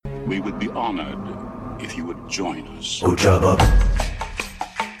We would be honored if you would join us. Ojaba.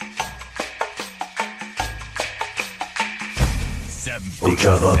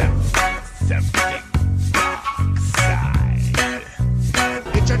 Ojaba.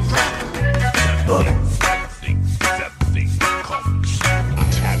 It's a trap.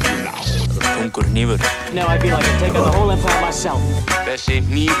 Now I feel like I'm taking the whole empire myself. Þessi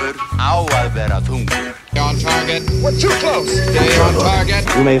hnífur á að vera þungur. Stay on target. We're too close. Stay on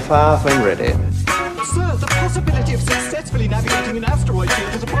target. You may fire when ready. Sir, the possibility of successfully navigating an asteroid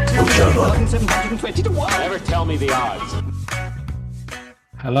field is approximately 3,720 to 1. Never tell me the odds.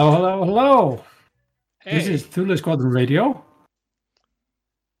 Hello. Hey. This is Thule Squadron Radio.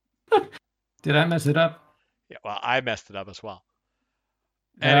 Did I mess it up? Yeah, well, I messed it up as well.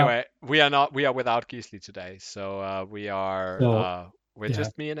 Yeah. Anyway, we are without Gisli today, so we're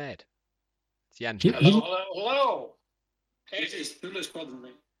just me and Ed. It's Jan. Hello. This is Thule Squadron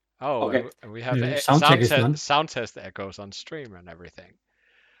Radio. Oh, okay. And we have sound test echoes on stream and everything.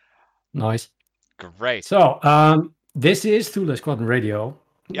 Nice. Great. So, this is Thule Squadron Radio.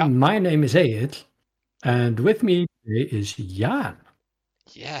 Yeah. My name is Ed, and with me today is Jan.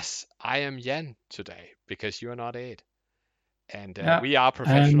 Yes, I am Jen today because you are not Ed. And Yeah, we are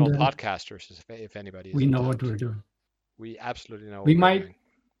professional and, podcasters, if anybody is We in know doubt. what we're doing. We absolutely know what We we're might doing.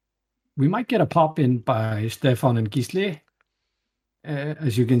 we might get a pop in by Stefan and Gisli.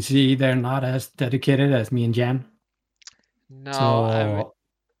 As you can see, they're not as dedicated as me and Jan. No, So,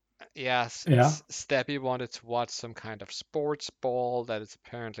 yes, yeah. Steppy wanted to watch some kind of sports ball that is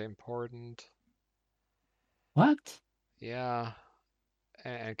apparently important. What? Yeah,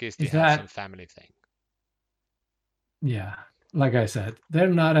 and Gisli Is had that? some family thing. Yeah. Like I said, they're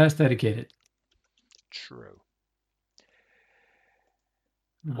not as dedicated. True.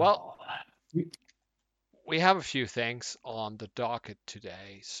 Well, we- we have a few things on the docket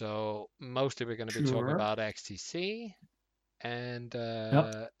today. So mostly we're going to be talking Sure. about XTC and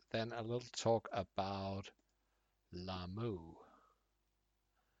Yep. then a little talk about Lamu.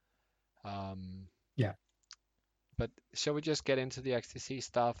 Yeah. But shall we just get into the XTC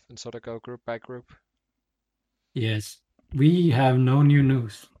stuff and sort of go group by group? Yes. We have no new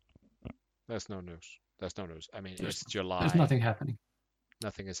news. There's no news. I mean, There's it's July. There's nothing happening.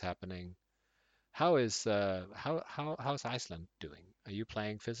 Nothing is happening. How is how's Iceland doing? Are you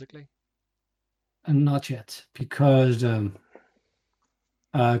playing physically? And not yet, because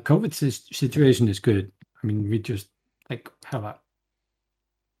COVID situation is good. I mean, we just have a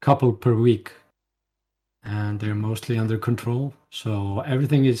couple per week, and they're mostly under control. So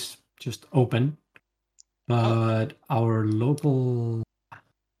everything is just open. But our lovely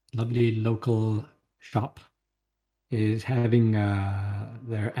local shop is having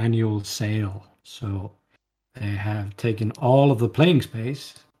their annual sale. So they have taken all of the playing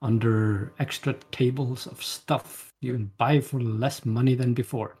space under extra tables of stuff you can buy for less money than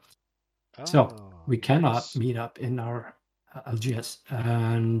before. So we cannot Nice. meet up in our LGS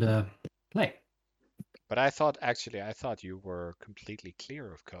and play. But I thought you were completely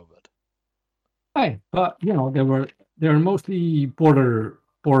clear of COVID. Right, but they were mostly border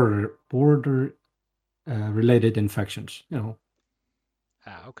related infections.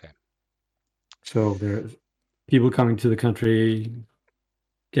 Okay. So there's people coming to the country,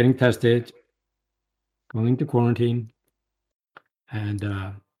 getting tested, going into quarantine, and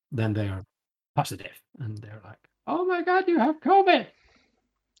then they are positive, and they're like, "Oh my God, you have COVID!"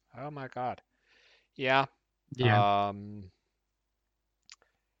 Oh my God. Yeah. Yeah.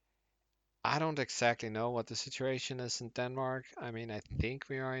 I don't exactly know what the situation is in Denmark. I mean, I think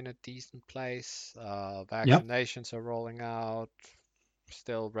we are in a decent place. Vaccinations are rolling out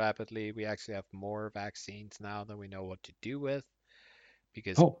still rapidly. We actually have more vaccines now than we know what to do with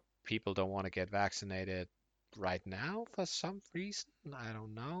because people don't want to get vaccinated right now for some reason. I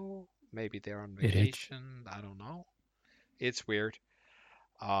don't know. Maybe they're on It is. vacation. I don't know. It's weird.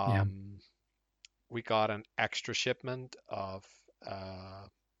 We got an extra shipment of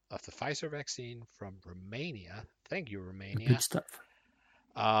the Pfizer vaccine from Romania. Thank you, Romania. Good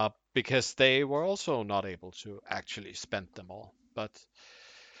stuff. Because they were also not able to actually spend them all. But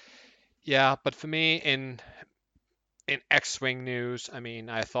yeah, but for me in X-Wing news, I mean,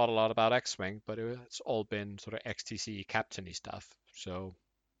 I thought a lot about X-Wing, but it's all been sort of XTC captainy stuff. So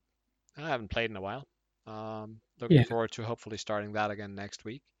I haven't played in a while. Looking forward to hopefully starting that again next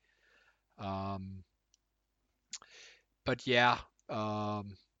week. But yeah,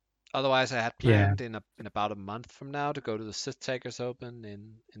 otherwise I had planned in about a month from now to go to the Sith Takers Open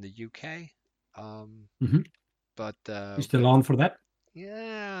in the UK. But You still on for that?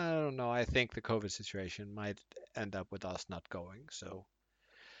 yeah, I don't know. I think the COVID situation might end up with us not going. So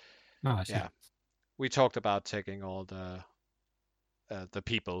Oh, I see. Yeah, we talked about taking all the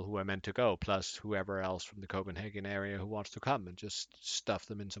people who are meant to go, plus whoever else from the Copenhagen area who wants to come, and just stuff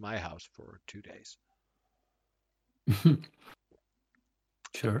them into my house for 2 days.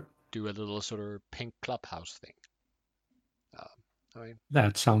 Sure. Do a little sort of pink clubhouse thing. I mean,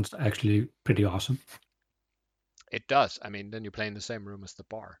 That sounds actually pretty awesome. it does. I mean, then you play in the same room as the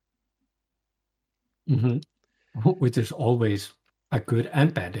bar. Mm-hmm. Which is always a good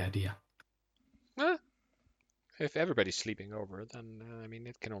and bad idea. If everybody's sleeping over, then I mean,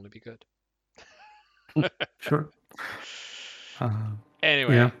 it can only be good. Sure.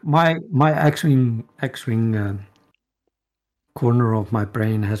 Anyway, Yeah, my X-wing corner of my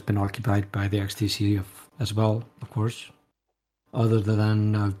brain has been occupied by the XTC as well, of course. Other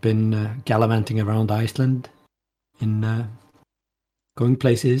than I've been gallivanting around Iceland in going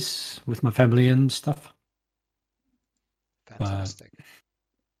places with my family and stuff. fantastic.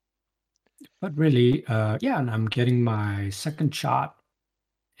 But really, yeah, and I'm getting my second shot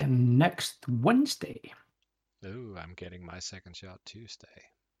next Wednesday. Ooh, I'm getting my second shot Tuesday.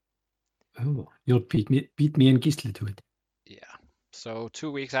 Oh, you'll beat me and Gisli to it. Yeah. So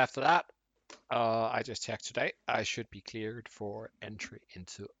 2 weeks after that, I just checked today. I should be cleared for entry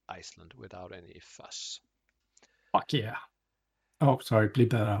into Iceland without any fuss. Fuck yeah. Oh, sorry, bleep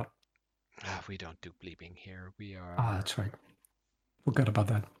that out. We don't do bleeping here. We are. Ah, that's right. Forgot about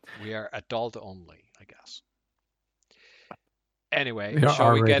that. We are adult only, I guess. Anyway, We are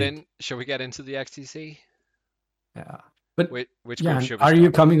shall we get R-rated. in? Shall we get into the XTC? Yeah. But Which yeah, group should we are start you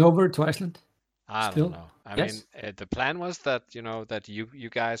with? coming over to Iceland? I still? don't know. I Yes? mean, the plan was that that you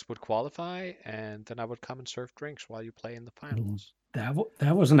guys would qualify, and then I would come and serve drinks while you play in the finals.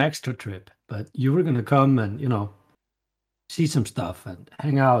 That was an extra trip, but you were gonna come and see some stuff and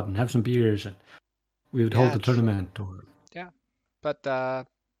hang out and have some beers, and we would hold Yeah, the true. tournament. Or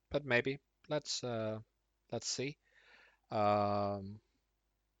But maybe let's see. Well,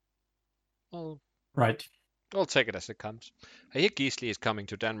 right. we'll take it as it comes. I hear Gisli is coming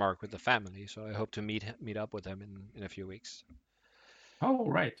to Denmark with the family, so I hope to meet up with him in a few weeks. Oh,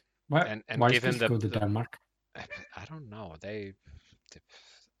 right. Why? And Why give him should go to the Denmark? I don't know.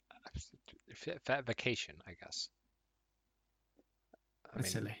 Vacation, I guess. I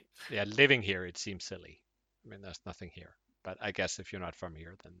That's mean, silly. yeah, living here it seems silly. I mean, there's nothing here. But I guess if you're not from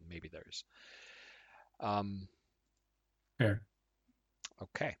here, then maybe there's. Fair.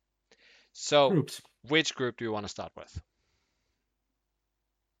 Okay. So, Groups. which group do you want to start with?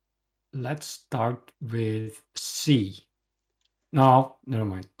 Let's start with C. No, never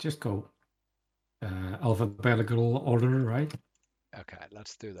mind. Just go alphabetical order, right? Okay,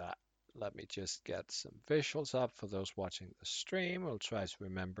 let's do that. Let me just get some visuals up for those watching the stream. We'll try to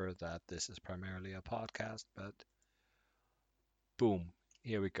remember that this is primarily a podcast, but boom,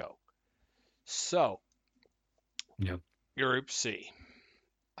 here we go. So, Yep. Group C.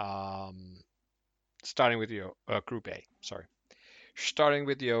 Starting with your Group A, sorry. Starting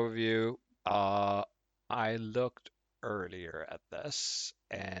with the overview, I looked earlier at this,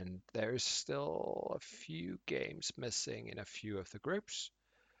 and there's still a few games missing in a few of the groups.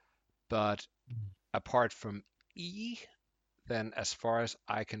 But apart from E, then as far as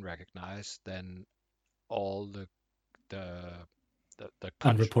I can recognize, then all the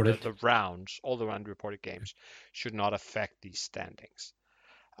Unreported. the rounds, all the unreported games should not affect these standings.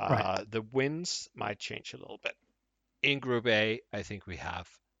 Right. The wins might change a little bit. In Group A, I think we have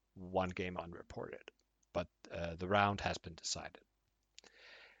one game unreported, but the round has been decided.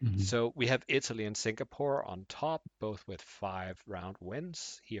 Mhm. So we have Italy and Singapore on top, both with 5 round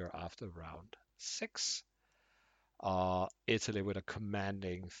wins here after round 6. Italy with a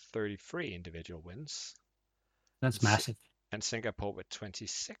commanding 33 individual wins. That's massive. And Singapore with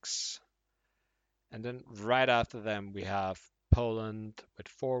 26. And then right after them, we have Poland with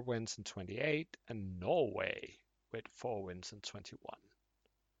 4 wins and 28, and Norway with 4 wins and 21.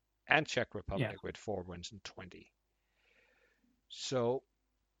 And Czech Republic with 4 wins and 20. So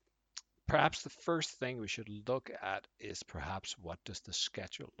perhaps the first thing we should look at is perhaps what does the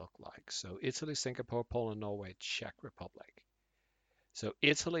schedule look like? So Italy, Singapore, Poland, Norway, Czech Republic. So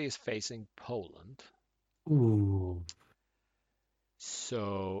Italy is facing Poland. Ooh.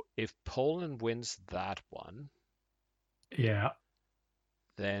 So if Poland wins that one, Yeah,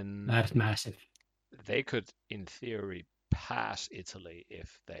 then that's massive. they could, in theory, pass Italy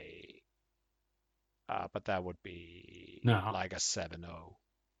if they, but that would be like a 7-0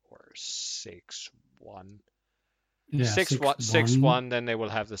 or 6-1. Yeah, 6-1, then they will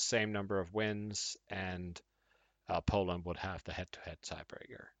have the same number of wins, and Poland would have the head-to-head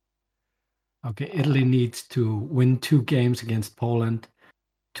tiebreaker. Okay, Italy needs to win 2 games against Poland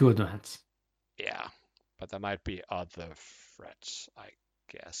to advance. Yeah, but there might be other threats, I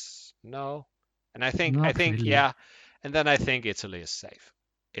guess. No, and I think Not really. yeah, and then I think Italy is safe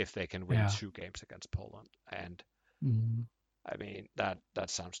if they can win Yeah. 2 games against Poland, and Mm, I mean that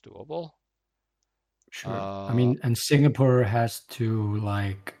sounds doable. sure. I mean, and Singapore has to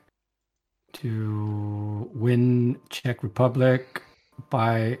win Czech Republic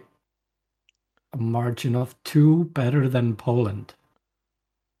by a margin of 2 better than Poland.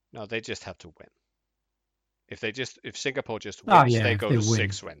 No, they just have to win. If Singapore just wins, yeah, they if go they to win.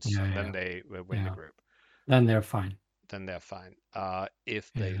 6 wins, Yeah, and then yeah. they will win the Yeah. group. Then they're fine. Then they're fine.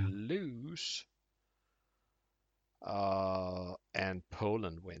 If they Yeah. lose, and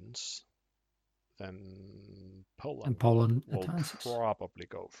Poland wins, then And Poland will advances. probably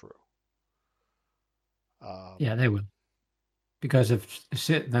go through. Yeah, they will. Because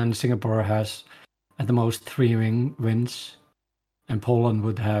then Singapore has at the most 3 wins, and Poland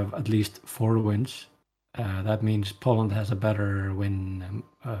would have at least 4 wins. That means Poland has a better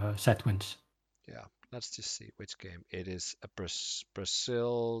set wins. Yeah, let's just see which game. It is a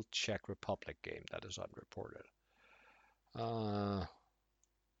Brazil Czech Republic game that is unreported.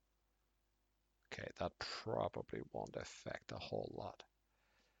 Okay, that probably won't affect a whole lot.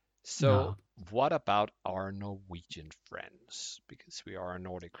 So, what about our Norwegian friends? Because we are a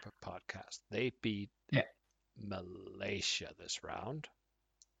Nordic podcast. They beat Malaysia this round.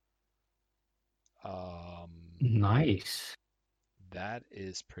 Nice. That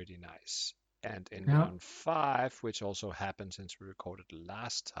is pretty nice. And in round 5, which also happened since we recorded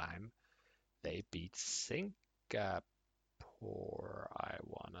last time, they beat Singapore, I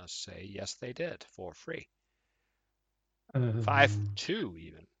want to say. Yes, they did, 4-3. 5-2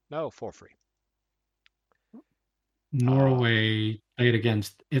 even. No, 4-3. Norway played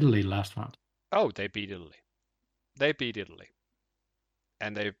against Italy last round. Oh, they beat Italy. They beat Italy.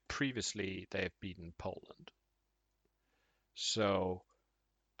 And they've beaten Poland. So,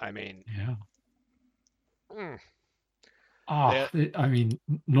 I mean... Yeah. I mean,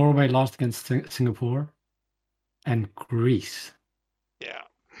 Norway lost against Singapore and Greece. Yeah.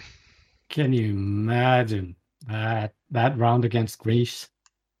 Can you imagine that round against Greece?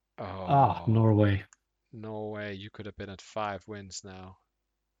 Norway. Norway, you could have been at 5 wins now.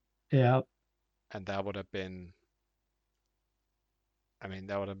 Yeah. And that would have been... I mean,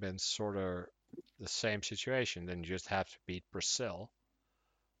 that would have been sort of the same situation. Then you just have to beat Brazil,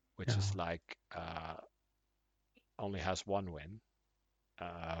 which is like... only has 1 win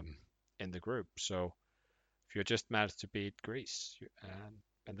in the group. So if you just managed to beat Greece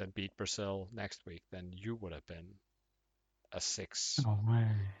and then beat Brazil next week, then you would have been a 6-1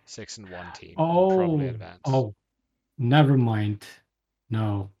 team. And probably advanced. Oh, never mind.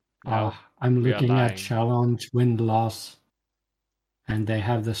 No. I'm looking at challenge win-loss, and they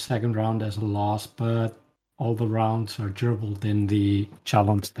have the second round as a loss, but all the rounds are dribbled in the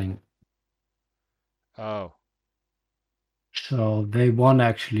challenge thing. Oh. So they won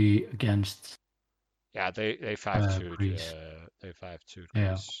actually against. Yeah, they 5-2 Greece. They 5-2 Yeah.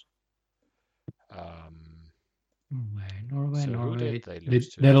 Greece. Norway. So who did they lose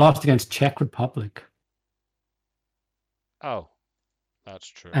to? They lost against Czech Republic. Oh, that's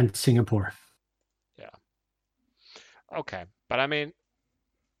true. And Singapore. Yeah. Okay, but I mean,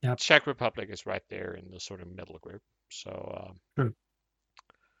 Czech Republic is right there in the sort of middle group, so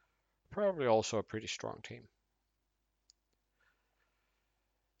probably also a pretty strong team.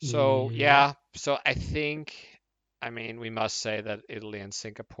 So so I think, I mean, we must say that Italy and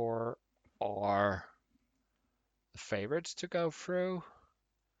Singapore are the favorites to go through.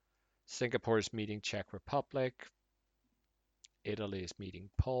 Singapore is meeting Czech Republic. Italy is meeting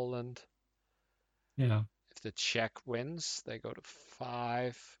Poland. Yeah. If the Czech wins, they go to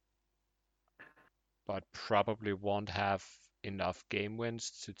 5, but probably won't have enough game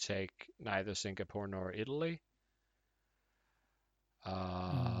wins to take neither Singapore nor Italy.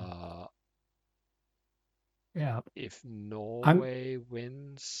 If Norway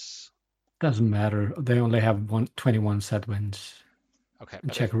wins, doesn't matter. They only have 21 set wins. Okay.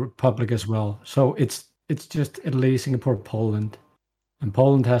 And Czech Republic as well. So it's just Italy, Singapore, Poland, and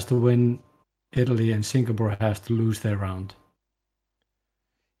Poland has to win Italy, and Singapore has to lose their round.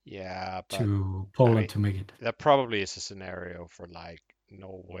 Yeah, but to Poland to make it. There probably is a scenario for like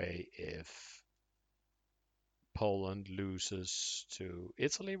Norway if Poland loses to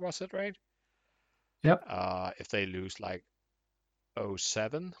Italy, was it right? Yep. If they lose like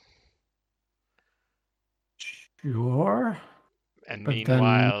 0-7. Sure. And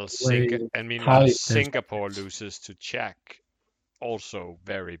meanwhile, Singapore loses to Czech, also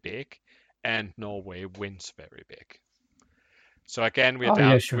very big, and Norway wins very big. So again, we're Oh,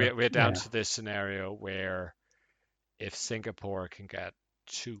 down. yeah, sure. We're down Yeah. to this scenario where if Singapore can get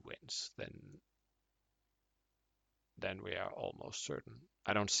 2 wins, then we are almost certain.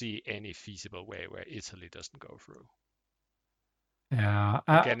 I don't see any feasible way where Italy doesn't go through. Yeah.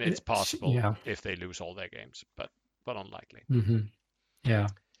 Again, it's possible Yeah. if they lose all their games, but unlikely. Mm-hmm. Yeah.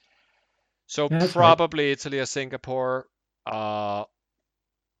 So Yeah, that's right. probably Italy or Singapore,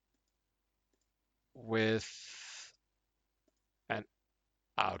 with an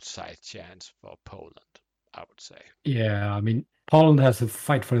outside chance for Poland, I would say. Yeah, I mean, Poland has to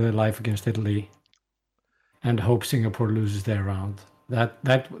fight for their life against Italy, and hope Singapore loses their round.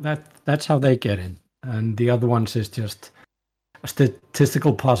 That's how they get in, and the other ones is just a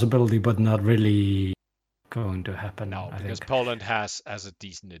statistical possibility, but not really going to happen. No, I because think. Poland has a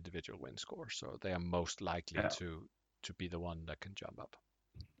decent individual win score, so they are most likely Yeah. to be the one that can jump up.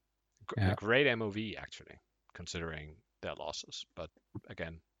 Yeah. A great MOV actually, considering their losses, but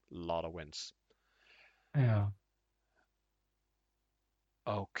again, a lot of wins. Yeah.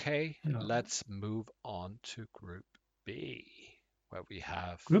 Okay, Yeah. let's move on to Group B, where we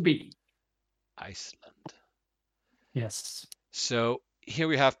have Group B. Iceland. Yes. So here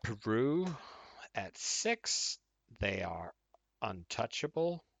we have Peru at 6. They are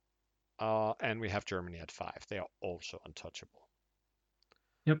untouchable. And we have Germany at 5. They are also untouchable.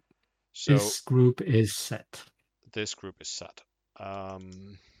 Yep. So this group is set. This group is set.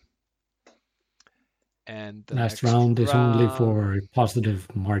 And the Last next round is only for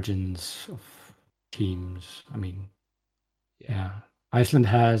positive margins of teams. I mean, yeah. Iceland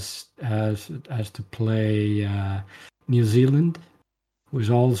has to play New Zealand, who is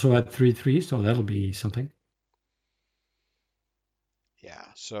also at 3-3, so that'll be something. Yeah,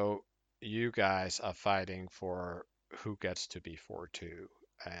 so you guys are fighting for who gets to be 4-2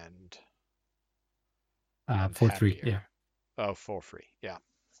 and 4-3, yeah. Oh, 4-3, yeah.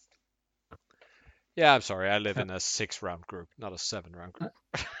 Yeah, I'm sorry. I live in a 6-round group, not a 7-round group.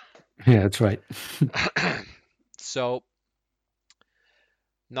 Yeah, that's right. So,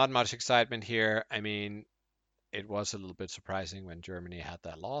 not much excitement here. I mean, it was a little bit surprising when Germany had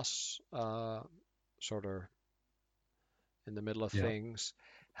that loss, sort of in the middle of things.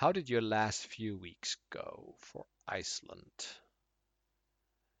 How did your last few weeks go for Iceland?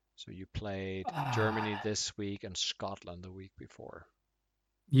 So you played Germany this week and Scotland the week before.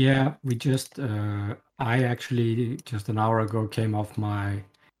 Yeah, we just, I actually just an hour ago came off my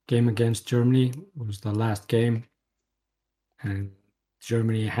game against Germany. It was the last game. And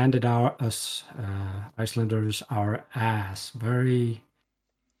Germany handed us Icelanders our ass very,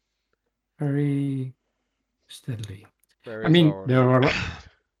 very steadily. Very I mean, thoroughly.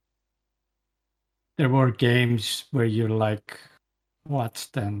 there were games where you're like,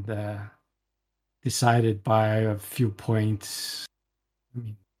 watched and decided by a few points. I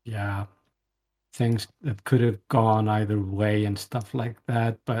mean, yeah, things that could have gone either way and stuff like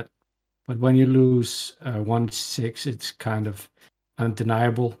that. But when you lose 1-6, it's kind of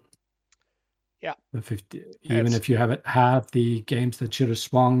undeniable. Yeah. The 50, even if you haven't had the games that should have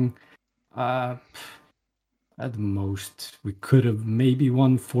swung, at the most we could have maybe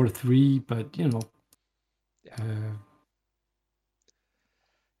won 4-3, but you know.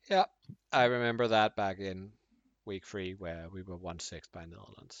 Yeah, I remember that back in week 3 where we were 1-6 by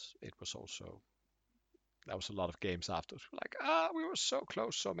Netherlands. It was also, that was a lot of games afterwards. Like, we were so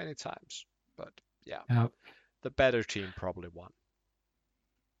close so many times. But yeah, the better team probably won.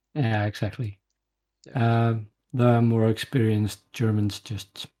 Yeah, exactly. Yeah. The more experienced Germans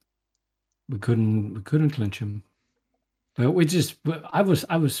just we couldn't clinch them. But I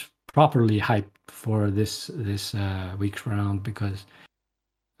was properly hyped for this week's round because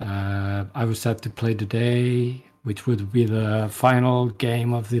I was set to play today, which would be the final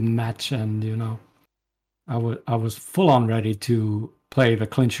game of the match, and you know, I was full on ready to play the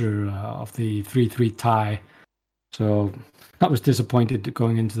clincher of the 3-3 tie. So I was disappointed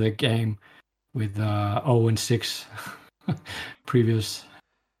going into the game with 0-6 previous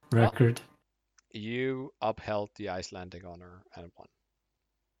record. Well, you upheld the Icelandic honor and won.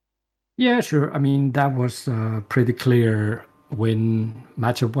 Yeah, sure. I mean, that was a pretty clear win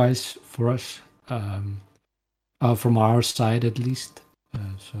matchup-wise for us, from our side at least.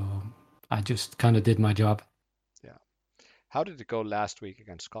 So I just kind of did my job. Yeah. How did it go last week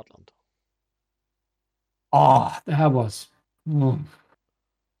against Scotland? Oh, that was...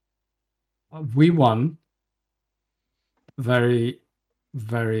 We won very,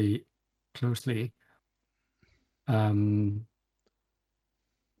 very closely.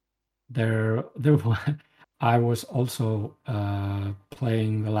 There I was also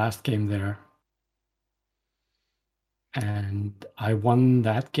playing the last game there. and I won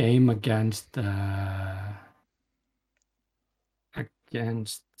that game against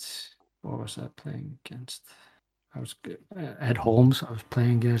what was I playing against? I was at Holmes. I was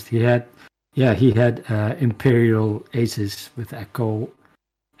playing against. He had Imperial Aces with Echo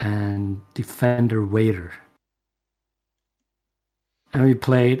and Defender Waiter, and we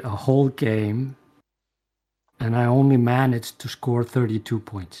played a whole game, and I only managed to score 32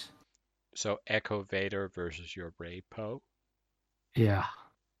 points. So Echo Vader versus your Ray Poe. Yeah.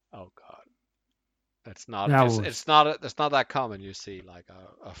 Oh God, that's not. That It's, was- it's not. It's not that common. You see like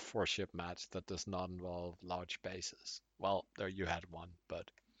a 4-ship match that does not involve large bases. Well, there you had one,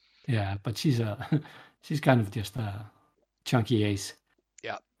 but Yeah, but she's kind of just a chunky ace.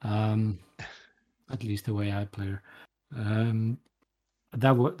 yeah. At least the way I play her.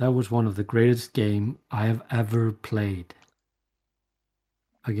 That was one of the greatest game I have ever played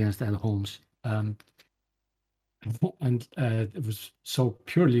against Ed Holmes. And it was so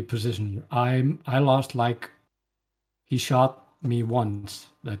purely positional. I lost like he shot me once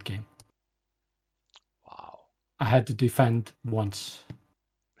that game. Wow, I had to defend once.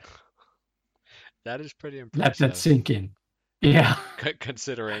 that is pretty Let impressive. that sink in. Yeah.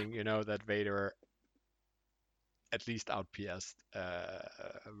 Considering that Vader at least out PS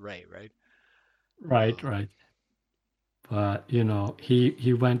Ray, right? Right. But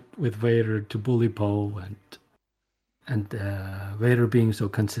he went with Vader to bully Poe, and Vader being so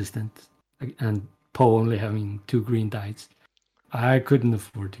consistent, and Poe only having 2 green dice, I couldn't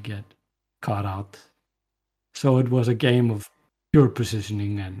afford to get caught out. So it was a game of pure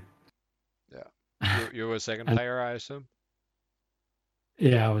positioning, and You were a second And- player, I assume.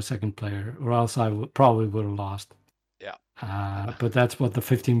 yeah, I was second player, or else I probably would have lost. Yeah. But that's what the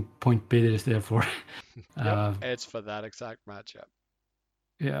 15-point bid is there for. Yep, it's for that exact matchup.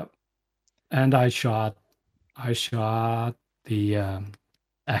 Yeah, and I shot the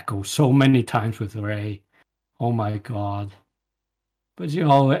Echo so many times with Ray. Oh my God! But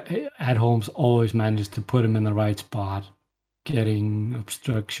at Holmes always managed to put him in the right spot, getting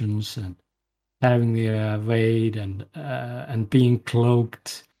obstructions and having the evade and being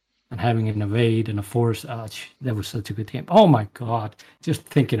cloaked and having an evade and a force. That was such a good game. Oh my God! Just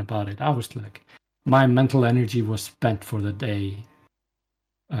thinking about it, I was like, my mental energy was spent for the day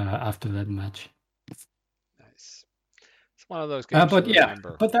after that match. Nice. It's one of those games But to yeah,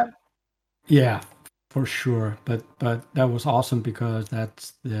 remember. yeah, for sure. But that was awesome because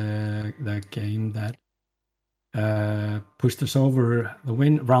that's the game that pushed us over the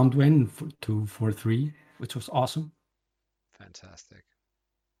round win to 4-3, which was awesome. Fantastic.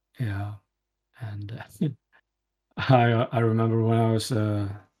 Yeah, and I remember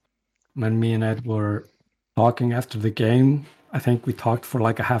when me and Ed were talking after the game. I think we talked for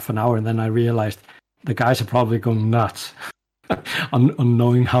like a half an hour, and then I realized the guys are probably going nuts on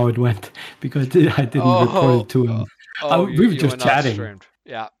knowing how it went because I didn't report it to him. We were just chatting. Streamed.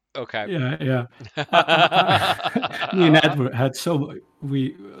 Yeah. Okay. Yeah. Me and Ed had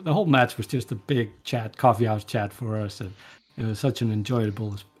the whole match was just a big chat, coffee house chat for us, and it was such an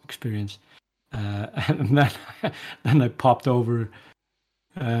enjoyable experience. And then I popped over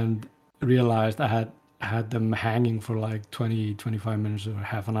and realized I had them hanging for like 20-25 minutes or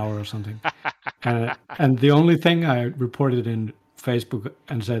half an hour or something. And the only thing I reported in Facebook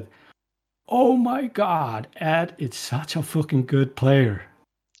and said, "Oh my God, Ed, it's such a fucking good player."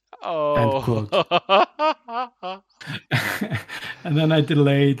 Oh. And then I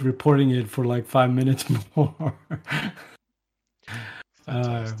delayed reporting it for like 5 minutes more.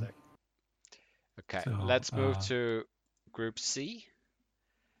 Fantastic. Okay, so, let's move to Group C.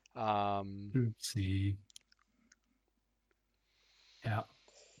 Group C.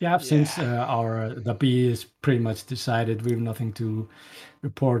 Yeah. Since the B is pretty much decided, we have nothing to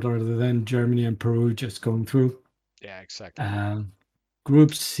report other than Germany and Peru just going through. Yeah, exactly.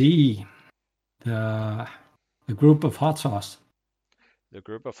 Group C, the group of hot sauce. The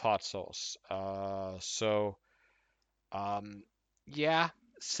group of hot sauce.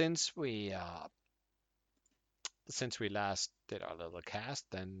 Since we last did our little cast,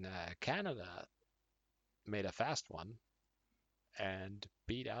 then Canada made a fast one and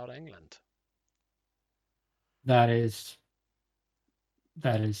beat out England. That is.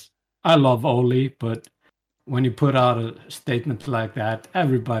 I love Oli, but when you put out a statement like that,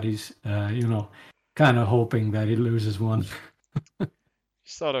 everybody's kind of hoping that he loses one.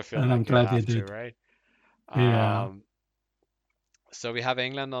 Sort of feel And like I'm glad you they have to, did. right? Yeah. So we have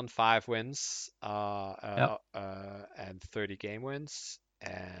England on 5 wins and 30 game wins,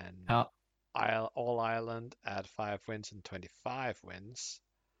 and all Ireland at 5 wins and 25 wins.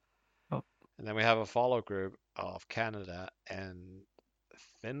 Oh. And then we have a follow group of Canada and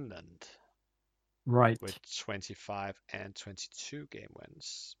Finland Right. with 25 and 22 game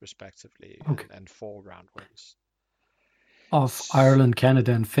wins, respectively, Okay. and 4 round wins. Of Ireland,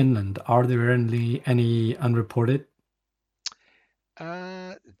 Canada, and Finland, are there any unreported?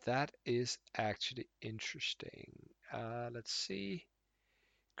 That is actually interesting. Let's see.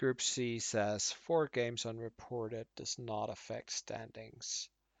 Group C says 4 games unreported does not affect standings,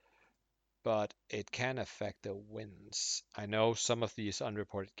 but it can affect the wins. I know some of these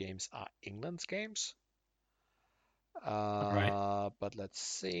unreported games are England's games. Right. But let's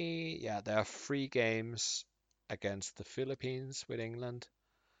see. Yeah, there are 3 games against the Philippines with England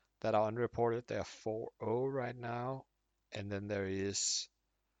that are unreported. They are 4-0 right now. And then there is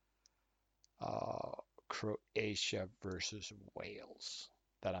Croatia versus Wales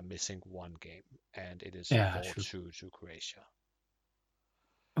that are missing 1 game, and it is 4-2 to Croatia.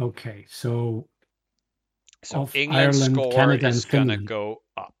 Okay, so of England's Ireland, score Canada, is and gonna Finland. go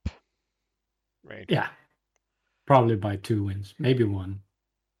up, right? Yeah, probably by 2 wins, maybe 1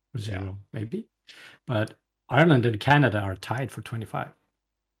 or 0, maybe. But Ireland and Canada are tied for 25.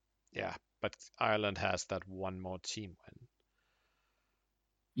 Yeah, but Ireland has that 1 more team win.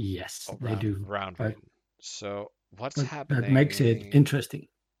 Yes, they do. Round win. So what's happening? That makes it interesting.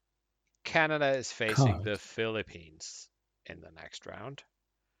 Canada is facing the Philippines in the next round.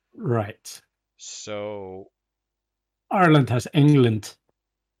 Right. So Ireland has England.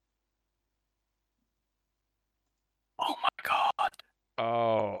 Oh my God.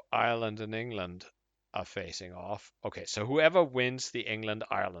 Oh, Ireland and England are facing off. Okay, so whoever wins the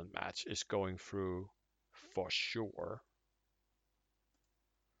England-Ireland match is going through for sure.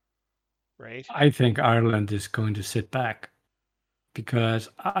 Right? I think Ireland is going to sit back because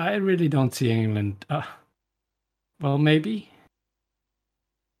I really don't see England. Well, maybe.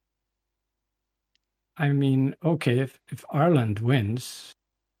 I mean, okay, if Ireland wins,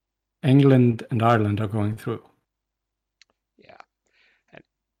 England and Ireland are going through. Yeah. And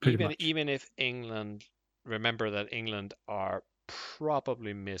Pretty even if England, remember that England are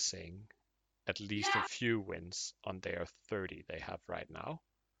probably missing at least a few wins on their 30 they have right now.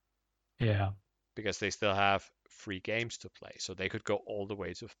 Yeah. Because they still have 3 games to play, so they could go all the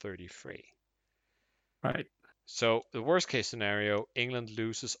way to 33. Right. So the worst case scenario, England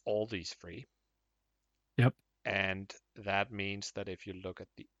loses all these 3. Yep. And that means that if you look at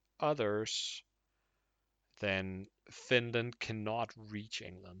the others, then Finland cannot reach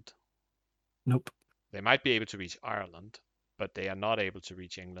England. Nope. They might be able to reach Ireland, but they are not able to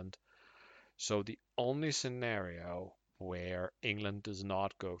reach England. So the only scenario where England does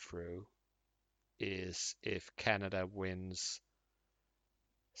not go through is if Canada wins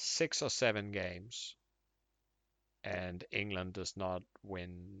 6 or 7 games and England does not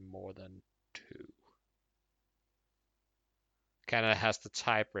win more than 2. Canada has the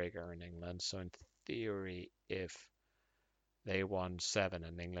tiebreaker in England, so in theory, if they won 7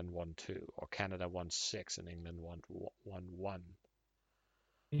 and England won 2, or Canada won 6 and England won 1.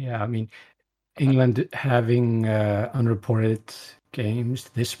 Yeah, I mean, England having unreported games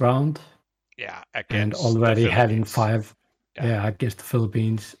this round. Yeah, and against already the having Philippines. 5. Yeah, against the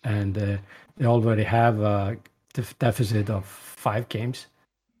Philippines, and they already have a deficit of 5 games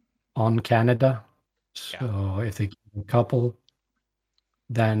on Canada. So if they get a couple,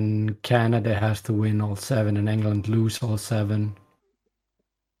 then Canada has to win all 7 and England lose all 7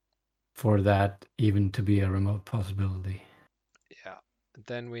 for that even to be a remote possibility. Yeah.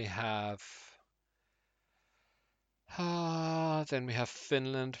 Then we have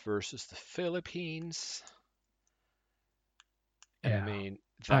Finland versus the Philippines. And Yeah. I mean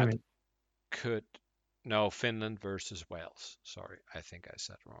that could Finland versus Wales. Sorry, I think I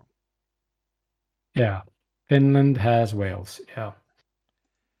said wrong. Yeah. Finland has Wales. Yeah.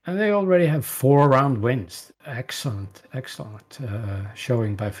 And they already have 4 round wins. Excellent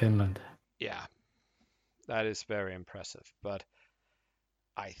showing by Finland. Yeah, that is very impressive. But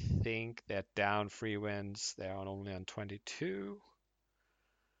I think they're down 3 wins. They're only on 22.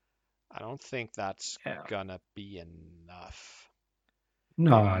 I don't think that's gonna be enough.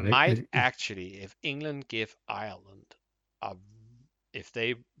 No, they might actually, if England give Ireland if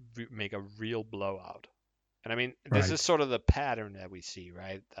they make a real blowout. And I mean, this is sort of the pattern that we see,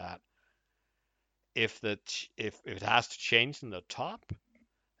 right? That if it has to change in the top,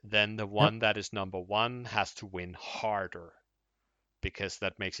 then the one that is number 1 has to win harder, because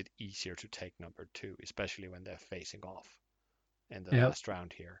that makes it easier to take number 2, especially when they're facing off in the last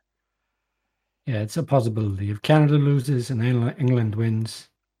round here. Yeah, it's a possibility. If Canada loses and England wins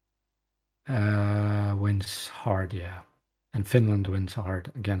hard, and Finland wins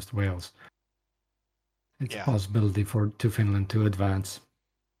hard against Wales, It's Yeah. a possibility to Finland to advance.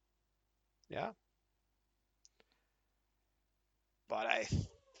 Yeah. But I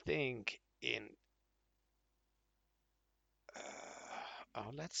think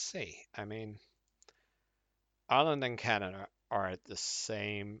let's see. I mean, Ireland and Canada are at the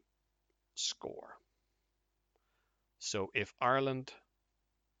same score. So if Ireland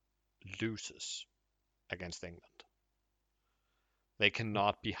loses against England, they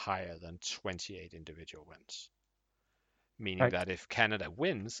cannot be higher than 28 individual wins. Meaning Right. that if Canada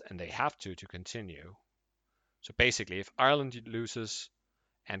wins, and they have to continue, so basically if Ireland loses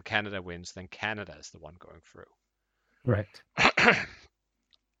and Canada wins, then Canada is the one going through. Right.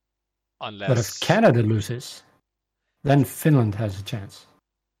 Unless, But if Canada loses, then Finland has a chance.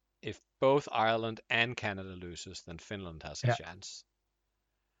 If both Ireland and Canada loses, then Finland has a chance.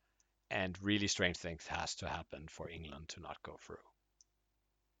 And really strange things has to happen for England to not go through.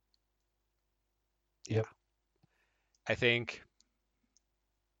 Yep. I think,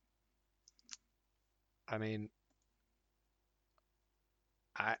 I mean,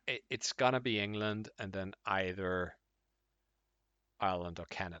 it's going to be England and then either Ireland or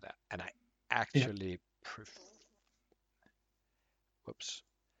Canada. And I actually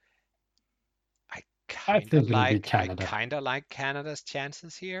I kind of like Canada's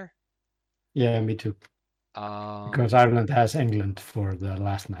chances here. Yeah, me too. Because Ireland has England for the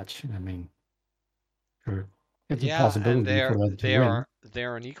last match. I mean, sure, it's a possibility for them to win.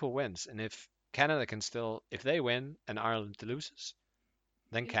 They're on equal wins, and if Canada can still, if they win and Ireland loses,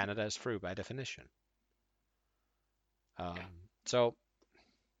 then Canada is through by definition. So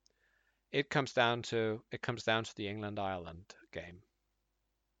it comes down to the England-Ireland game.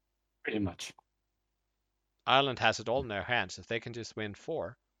 Pretty much. Ireland has it all in their hands. If they can just win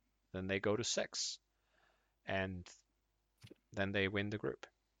 4, then they go to 6, and then they win the group.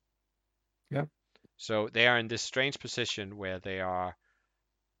 Yeah. So they are in this strange position where they are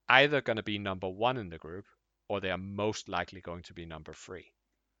either going to be number 1 in the group, or they are most likely going to be number 3.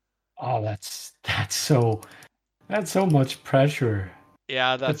 Oh, that's so much pressure.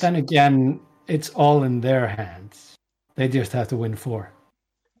 Yeah, but then again, it's all in their hands. They just have to win 4.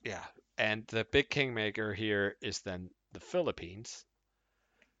 Yeah, and the big kingmaker here is then the Philippines.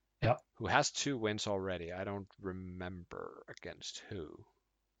 Yeah. Who has 2 wins already. I don't remember against who.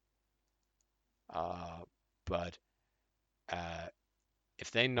 But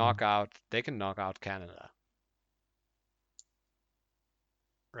if they knock out, they can knock out Canada.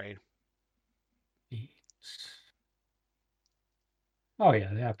 Right? Oh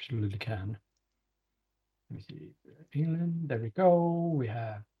yeah, they absolutely can. Let me see. England, there we go. We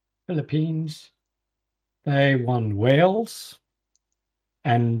have Philippines. They won Wales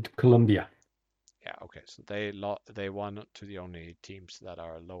and Colombia. Yeah, okay. So they won to the only teams that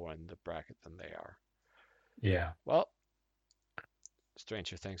are lower in the bracket than they are. Yeah. Well,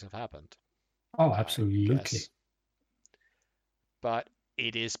 stranger things have happened. Oh, absolutely. But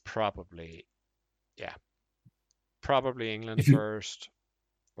it is probably England first.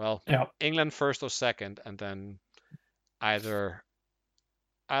 Well, England first or second, and then either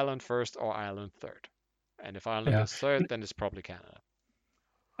Ireland first or Ireland third. And if Ireland is third, then it's probably Canada.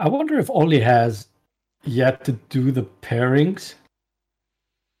 I wonder if Ollie has yet to do the pairings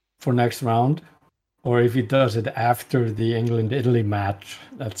for next round, or if he does it after the England-Italy match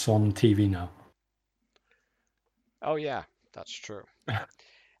that's on TV now. Oh, yeah, that's true.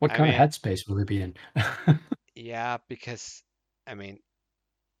 What kind of headspace will he be in? Yeah, because, I mean,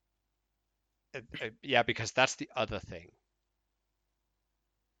 because that's the other thing.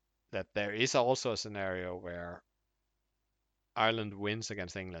 That there is also a scenario where Ireland wins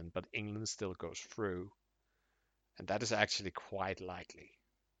against England, but England still goes through. And that is actually quite likely.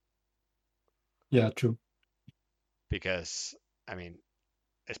 Yeah, true. Because, I mean,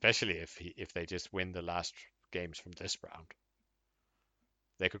 especially if they just win the last games from this round,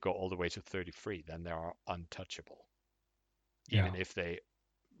 they could go all the way to 33. Then they are untouchable. Even if they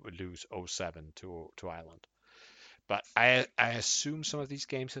would lose 0-7 to Ireland. But I assume some of these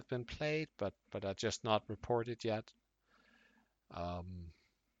games have been played, but are just not reported yet. Oh,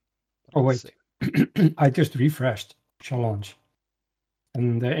 wait. I just refreshed Challenge.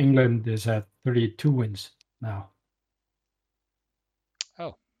 And England is at 32 wins now.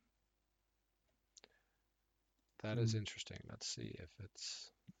 Oh. That is interesting. Let's see if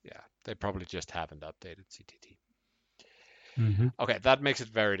it's... Yeah, they probably just haven't updated CTT. Mm-hmm. Okay, that makes it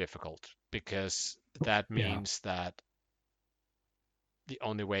very difficult because that means that the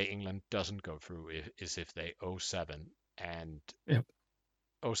only way England doesn't go through is if they 0-7 and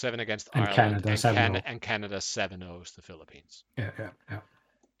 0-7 against Ireland and Canada 7-0s the Philippines. Yeah.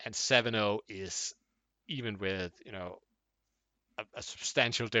 And 7-0 is even with, you know, a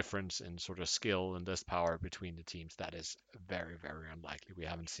substantial difference in sort of skill and this power between the teams, that is very, very unlikely. We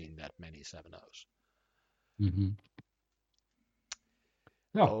haven't seen that many 7-0s. Mm-hmm.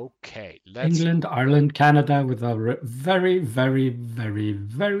 No. Okay, let's. England, Ireland, Canada, with a very, very, very,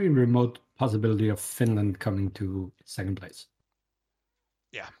 very remote possibility of Finland coming to second place.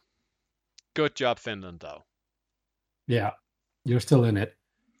 Yeah. Good job, Finland, though. Yeah, you're still in it.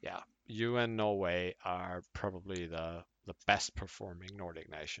 Yeah, you and Norway are probably the best performing Nordic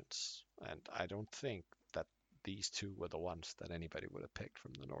nations, and I don't think that these two were the ones that anybody would have picked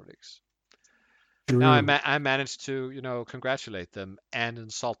from the Nordics. Now I managed to, you know, congratulate them and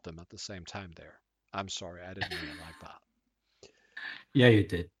insult them at the same time there. I'm sorry, I didn't mean it like that. Yeah, you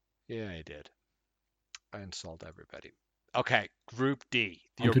did. Yeah, I did. I insult everybody. Okay, Group D,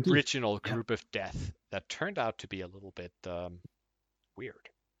 the On to D. original group of death that turned out to be a little bit weird.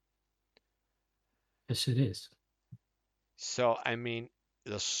 Yes, it is. So, I mean,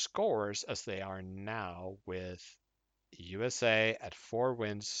 the scores as they are now, with USA at 4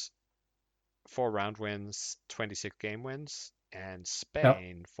 wins, 4 round wins, 26 game wins, and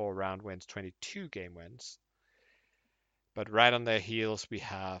Spain 4 round wins, 22 game wins. But right on their heels, we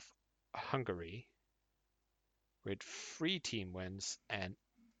have Hungary with 3 team wins and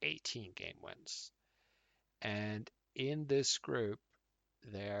 18 game wins. And in this group,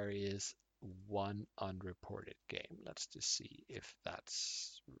 there is 1 unreported game. Let's just see if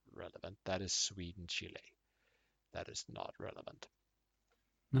that's relevant. That is Sweden-Chile. That is not relevant.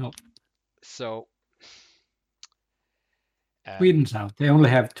 No. So Sweden's out. They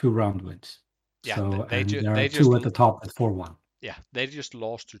only have 2 round wins. Yeah, so they there are just 2 at the top at 4-1. Yeah, they just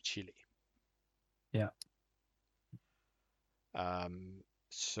lost to Chile. Yeah.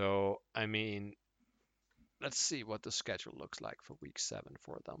 So I mean, let's see what the schedule looks like for week 7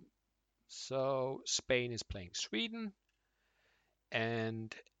 for them. So Spain is playing Sweden,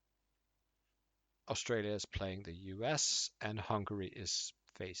 and Australia is playing the US, and Hungary is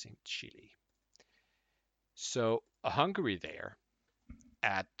facing Chile. So Hungary there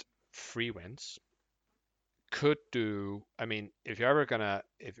at 3 wins could do. I mean, if you ever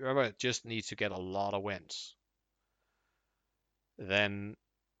just need to get a lot of wins, then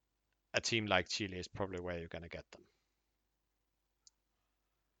a team like Chile is probably where you're going to get them.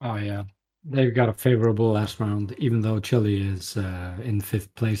 Oh yeah, they've got a favorable last round, even though Chile is in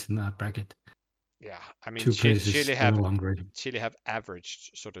 5th place in that bracket. Yeah, I mean, 2 places Chile have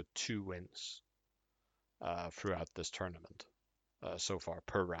averaged sort of 2 wins throughout this tournament so far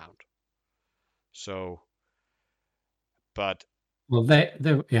per round. So, but well, they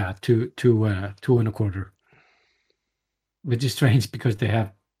 2.25, which is strange because they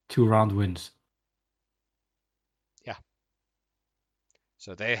have 2 round wins. Yeah.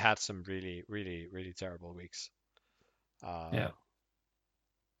 So they had some really, really, really terrible weeks. Yeah.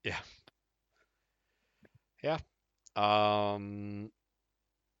 Yeah.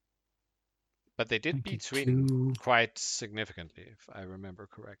 But they did beat Sweden quite significantly, if I remember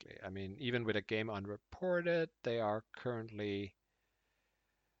correctly. I mean, even with a game unreported, they have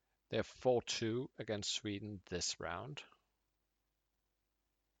 4-2 against Sweden this round.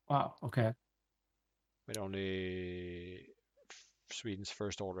 Wow. Okay. With only Sweden's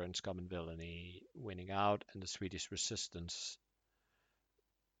First Order and Scum and Villainy winning out, and the Swedish Resistance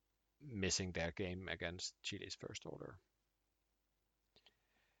missing their game against Chile's First Order.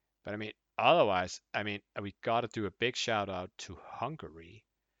 But I mean, otherwise, I mean, we got to do a big shout out to Hungary,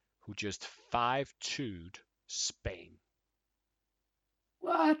 who just 5-2'd Spain.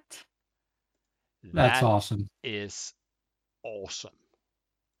 What? That's awesome. Is awesome.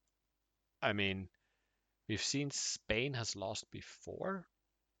 I mean, we've seen Spain has lost before.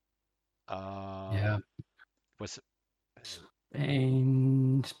 Yeah. Was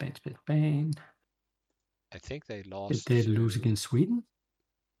Spain. I think they lost. Did they lose against Sweden?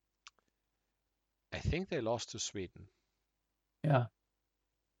 I think they lost to Sweden. Yeah.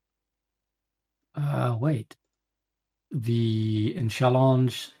 Wait. In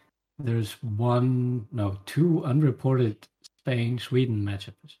challenge, there's 2 unreported Spain-Sweden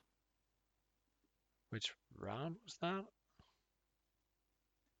matchups. Which round was that?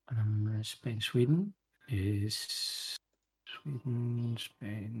 Spain-Sweden is Sweden,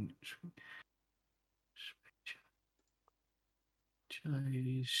 Spain,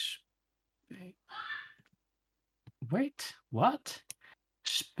 Chile, Spain. Wait, what?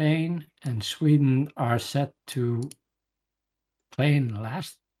 Spain and Sweden are set to play in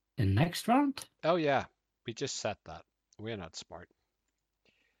next round? Oh yeah, we just said that. We're not smart.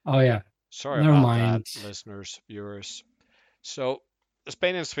 Oh yeah. Sorry Never about mind. that, listeners, viewers. So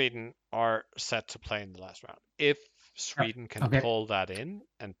Spain and Sweden are set to play in the last round. If Sweden can Okay. pull that in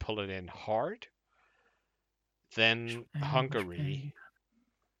and pull it in hard, then Hungary,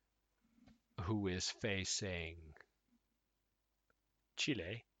 who is facing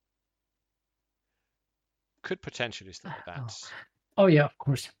Chile, could potentially still advance. Oh yeah, of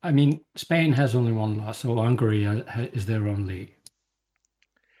course. I mean, Spain has only one loss, so Hungary is their only.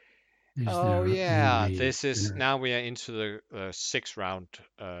 Oh yeah, this is now we are into the 6 round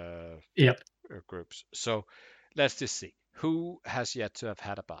Yep. groups. So let's just see who has yet to have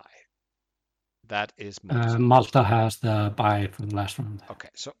had a bye. That is Malta. Malta has the bye for the last round. Okay,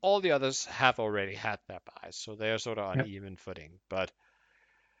 so all the others have already had their byes, so they're sort of on even footing. But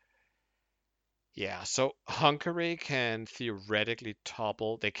yeah, so Hungary can theoretically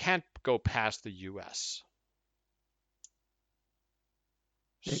topple. They can't go past the US.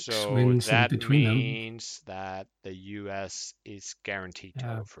 So that means that the US is guaranteed to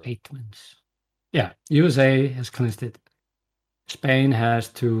go through. 8 wins. Yeah, USA has clinched it. Spain has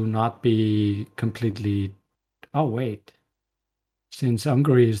to not be completely. Oh wait, since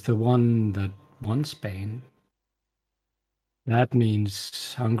Hungary is the one that won Spain, that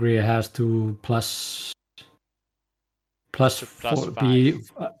means Hungary has to plus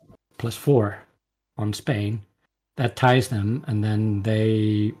four on Spain. That ties them, and then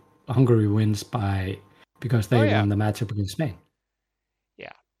Hungary wins because they won the matchup against Spain.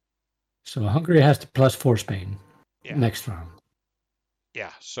 Yeah. So Hungary has to +4 Spain next round.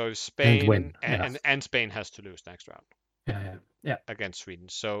 Yeah. So Spain and Spain has to lose next round. Yeah. Against Sweden.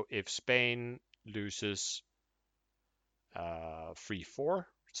 So if Spain loses 3-4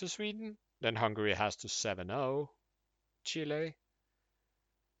 to Sweden, then Hungary has to 7-0 Chile.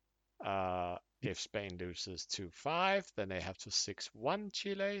 If Spain loses 2-5, then they have to 6-1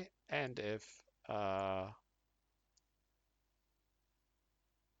 Chile. And if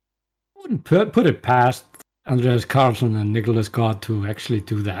wouldn't put it past Andreas Carlson and Nicholas God to actually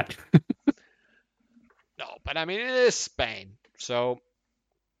do that. No, but I mean it is Spain, so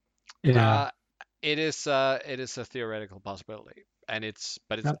yeah, it is a theoretical possibility, and it's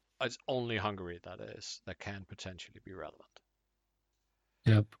only Hungary that can potentially be relevant.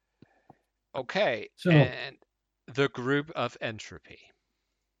 Yep. Okay, and the group of entropy.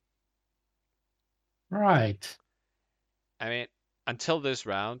 Right. I mean, until this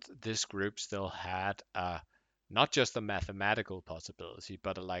round, this group still had not just a mathematical possibility,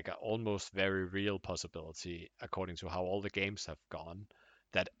 but like an almost very real possibility, according to how all the games have gone,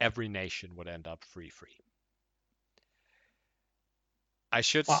 that every nation would end up free. I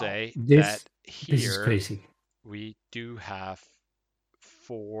should say that here we do have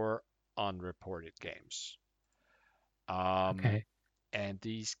 4 unreported games. Okay. And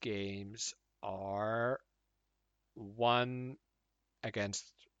these games are one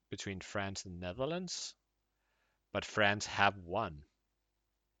between France and Netherlands, but France have won.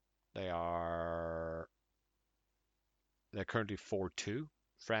 They're currently 4-2.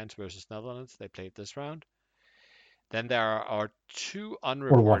 France versus Netherlands. They played this round. Then there are 2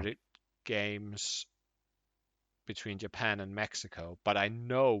 unreported games between Japan and Mexico, but I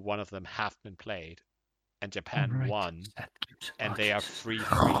know one of them have been played, and Japan won, and they are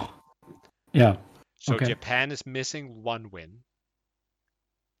 3-3. Yeah. So Japan is missing 1 win,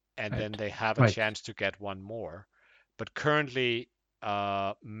 and then they have a chance to get 1 more. But currently,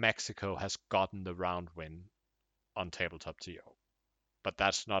 Mexico has gotten the round win on Tabletop TO. But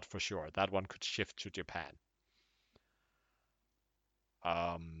that's not for sure. That one could shift to Japan.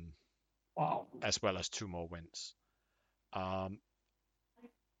 As well as 2 more wins. Yeah,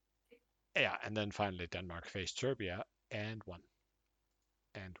 and then finally Denmark faced Serbia and won.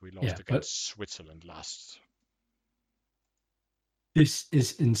 And we lost against Switzerland last. This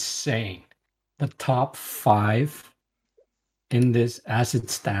is insane. The top 5 in this, as it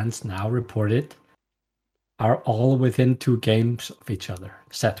stands now, reported, are all within 2 games of each other.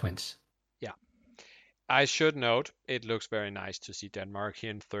 Set wins. Yeah. I should note, it looks very nice to see Denmark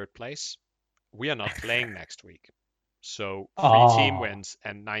here in 3rd place. We are not playing next week. So 3 team wins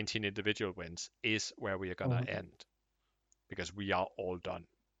and 19 individual wins is where we are going to end. Because we are all done.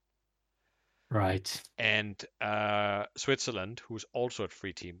 Right. And Switzerland, who's also at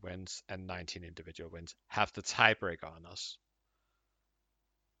 3 team wins and 19 individual wins, have the tiebreaker on us.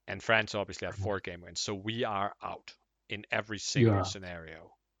 And France obviously have 4 game wins. So we are out in every single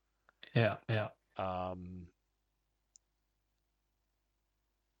scenario. Yeah.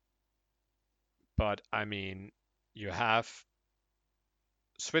 But I mean, you have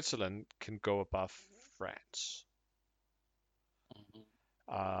Switzerland can go above France.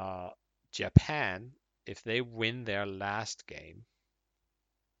 Japan, if they win their last game,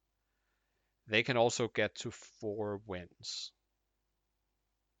 they can also get to 4 wins.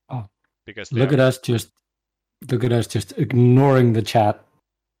 Oh, because look at us just ignoring the chat.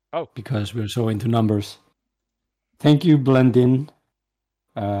 Oh, because we're so into numbers. Thank you, Blendin.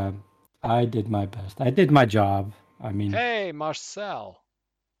 I did my best. I did my job. I mean, hey, Marcel,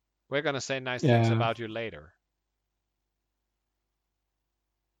 we're gonna say nice things about you later.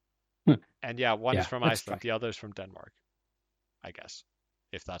 And yeah, one is from Iceland, the other is from Denmark, I guess,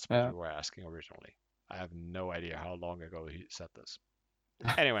 if that's what you were asking originally. I have no idea how long ago he said this.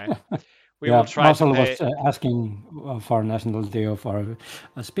 Anyway, we will try Marcel to pay... was asking for nationality for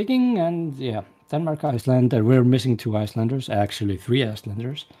speaking, and Denmark, Iceland, and we're missing 2 Icelanders, actually 3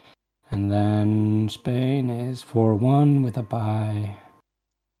 Icelanders. And then Spain is 4-1 with a bye.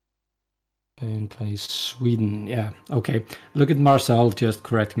 Spain plays Sweden. Yeah, okay. Look at Marcel just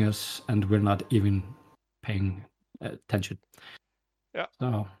correcting us, and we're not even paying attention. Yeah.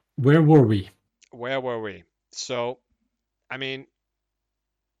 So, where were we? So, I mean,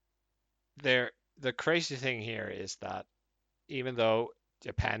 the crazy thing here is that even though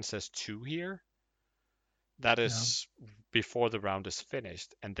Japan says 2 here, that is before the round is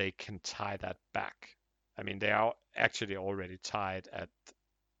finished, and they can tie that back. I mean, they are actually already tied at,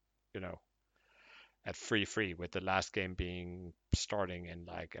 at 3-3, with the last game being starting in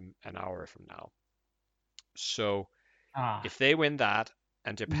like an hour from now. So if they win that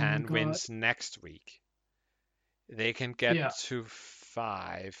and Japan wins next week, they can get to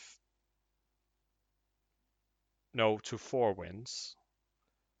 4 wins.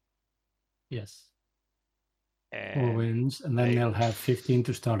 Yes. And 4 wins, and then they'll have 15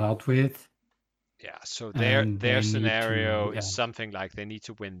 to start out with. Yeah, so their scenario is something like they need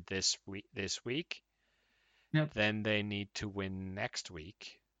to win this week. Yep. Then they need to win next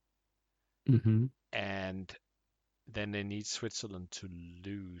week. Mm-hmm. And then they need Switzerland to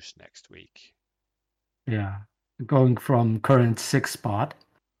lose next week. Yeah. Going from current 6th spot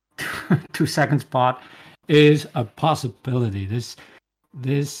to 2nd spot is a possibility. This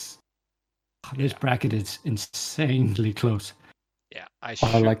bracket is insanely close. Yeah, I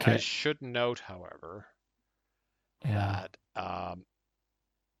should note, however, that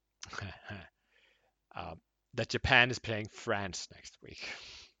that Japan is playing France next week.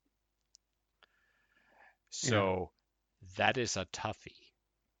 So that is a toughie.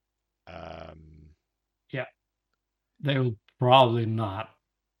 Yeah. They will probably not,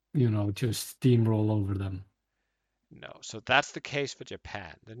 just steamroll over them. No, so that's the case for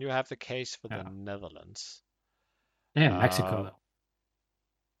Japan. Then you have the case for the Netherlands. Yeah, Mexico, though.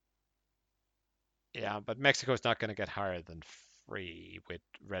 Yeah, but Mexico is not going to get higher than 3 with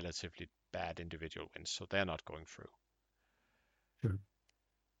relatively bad individual wins, so they're not going through. Sure.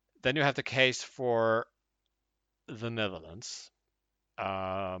 Then you have the case for the Netherlands.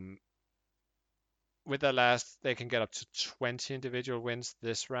 With the last, they can get up to 20 individual wins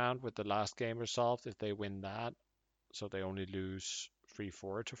this round with the last game resolved if they win that. So they only lose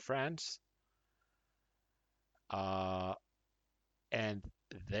 3-4 to France. And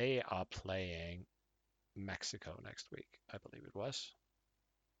they are playing Mexico next week, I believe it was.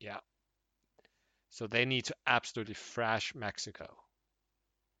 Yeah. So they need to absolutely thrash Mexico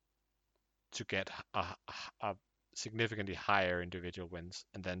to get a significantly higher individual wins,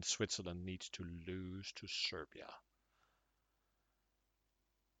 and then Switzerland needs to lose to Serbia.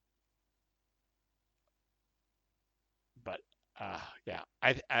 But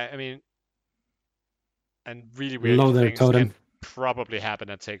I mean, and really weird things can probably happen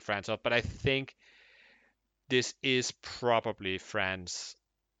and take France off, but I think this is probably France,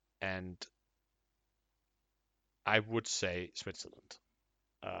 and I would say Switzerland.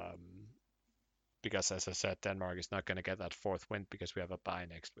 Because, as I said, Denmark is not going to get that 4th win because we have a bye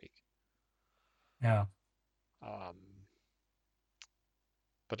next week. Yeah.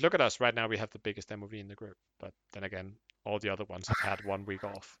 But look at us. Right now, we have the biggest MOV in the group. But then again, all the other ones have had 1 week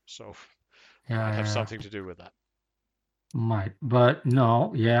off. So might have something to do with that. Might. But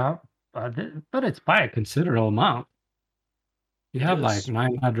no, but it's by a considerable amount. You have like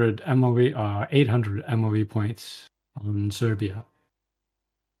 900 MOV, 800 MOV points on Serbia.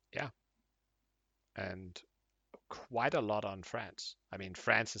 Yeah. And quite a lot on France. I mean,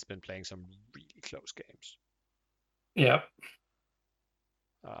 France has been playing some really close games. Yeah.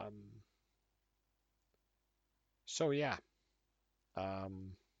 So yeah.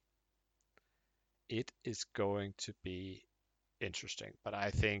 It is going to be interesting, but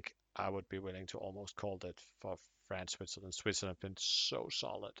I think I would be willing to almost call it for France, Switzerland. Switzerland have been so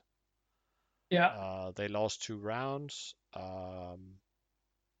solid. Yeah. They lost 2 rounds.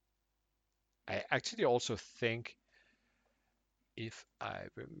 I actually also think if I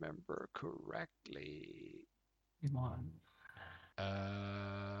remember correctly. Come on.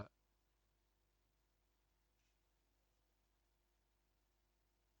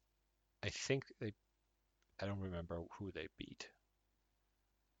 I think I don't remember who they beat.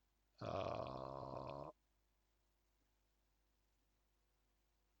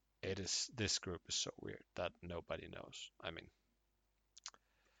 This group is so weird that nobody knows. I mean,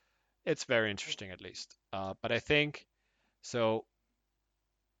 it's very interesting at least. But I think so.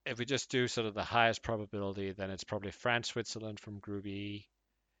 If we just do sort of the highest probability, then it's probably France, Switzerland from Group E,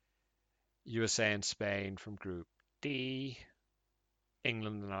 USA and Spain from Group D,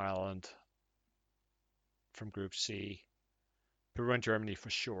 England and Ireland from Group C, Peru and Germany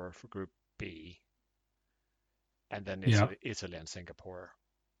for sure for Group B, and then Italy and Singapore.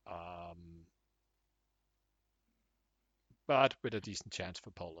 But with a decent chance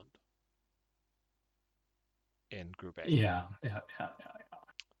for Poland in Group A. Yeah.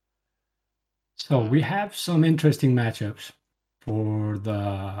 So we have some interesting matchups for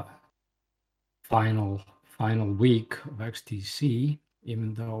the final week of XTC,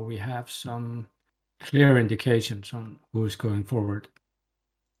 even though we have some clear indications on who's going forward.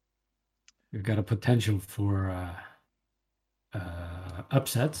 We've got a potential for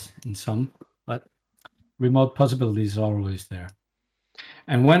upsets in some, but remote possibilities are always there.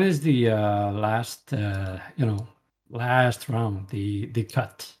 And when is the last round, the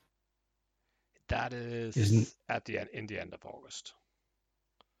cut? That is in the end of August.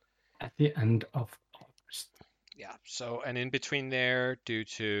 At the end of August. Yeah. So, and in between there, due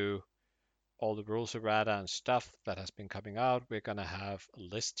to all the rules errata and stuff that has been coming out, we're gonna have a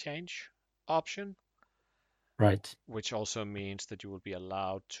list change option. Right. Which also means that you will be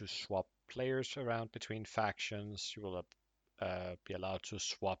allowed to swap players around between factions. You will be allowed to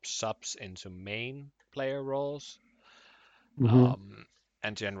swap subs into main player roles. Mm-hmm.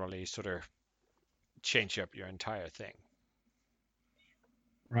 And generally sort of change up your entire thing.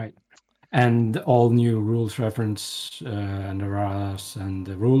 Right. And all new rules reference and erratas and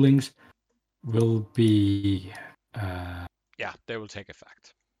the rulings will be... yeah, they will take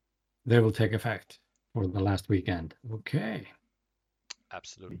effect. They will take effect for the last weekend. Okay.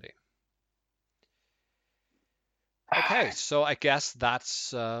 Absolutely. Okay, so I guess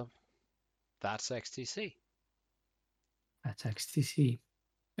that's XTC. That's XTC.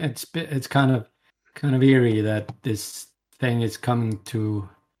 It's kind of eerie that this thing is coming to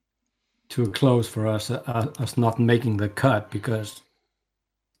a close for us not making the cut, because it's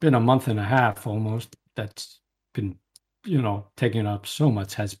been a month and a half almost that's been taking up so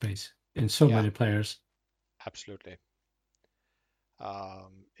much headspace in so many players. Absolutely.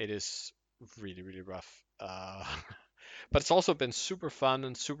 It is really, really rough. But it's also been super fun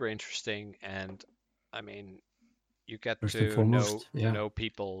and super interesting, and I mean, you get to know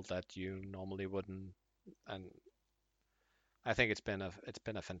people that you normally wouldn't, and I think it's been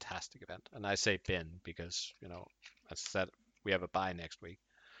a fantastic event. And I say been because as I said, we have a bye next week,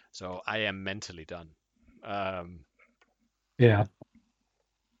 so I am mentally done. Yeah.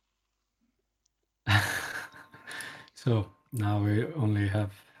 So now we only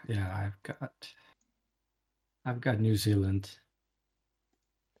have I've got New Zealand.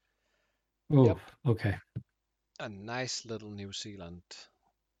 Oh, yep. Okay. A nice little New Zealand,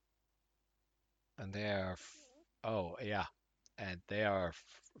 and they are and they are a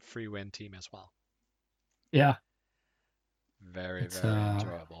free win team as well. Yeah. Very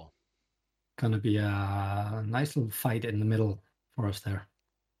enjoyable. Gonna be a nice little fight in the middle for us there.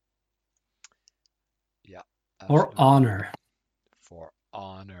 Yeah. For honor. For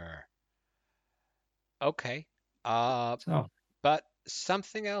honor. Okay. But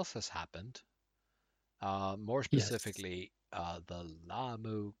something else has happened. More specifically, the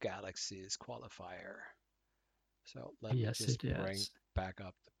Lamu Galaxies qualifier. So let me just bring back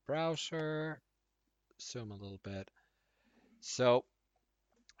up the browser, zoom a little bit. So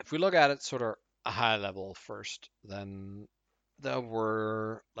if we look at it sort of a high level first, then there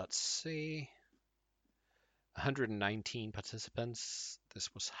were, let's see, 119 participants.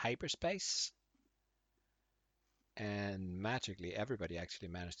 This was hyperspace. And magically, everybody actually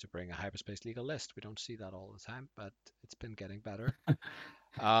managed to bring a hyperspace legal list. We don't see that all the time, but it's been getting better.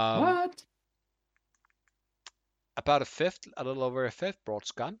 What? About a little over a fifth brought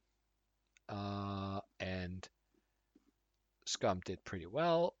Scum. And Scum did pretty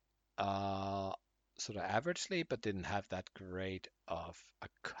well, sort of averagely, but didn't have that great of a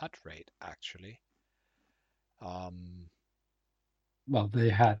cut rate, actually. Well, they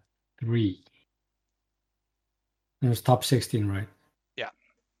had 3. It was top 16, right? Yeah.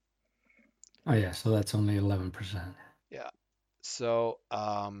 Oh, yeah, so that's only 11%. Yeah. So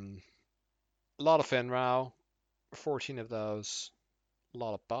a lot of Finrao, 14 of those, a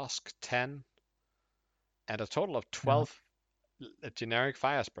lot of Busk, 10, and a total of Yeah. 12 generic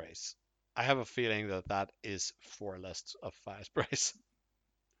fire sprays. I have a feeling that that is 4 lists of fire sprays,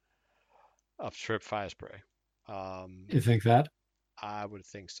 of trip fire spray. You think that? I would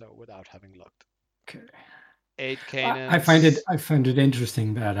think so without having looked. Okay. 8 I find it Canaans. I find it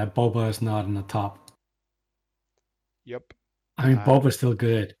interesting that Boba is not in the top. Yep. I mean, Uh, Boba's still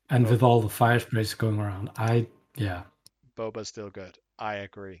good, and with Boba, all the fire sprays going around, yeah, Boba's still good. I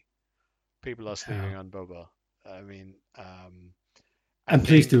agree. People are yeah. sleeping on Boba. I mean, I And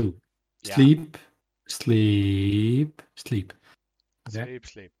please think, do yeah, sleep, sleep, sleep. Okay.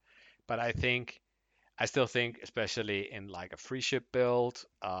 sleep. But I still think, especially in like a free ship build,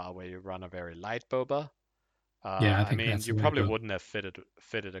 where you run a very light Boba, Yeah, I I think mean, that's you the way to probably go. wouldn't have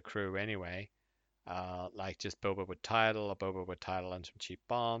fitted a crew anyway. Like just Boba with title, or Boba with title and some cheap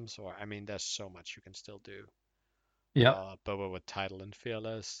bombs, or I mean, there's so much you can still do. Yeah. Boba with title and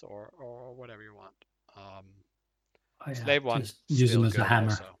fearless, or whatever you want. Um, Oh, yeah. Slave one Just use still him as a good hammer.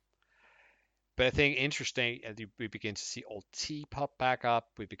 also. But I think interesting, we begin to see old T pop back up.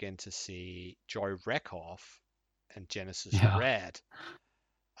 We begin to see Joy Rekov and Genesis Yeah. Red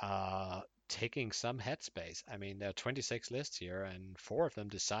taking some headspace. I mean, there are 26 lists here, and 4 of them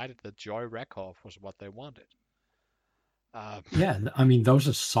decided that Joy Rekov was what they wanted. Yeah, I mean, those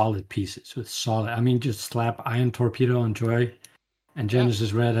are solid pieces with solid. I mean, just slap Iron Torpedo on Joy, and Yeah,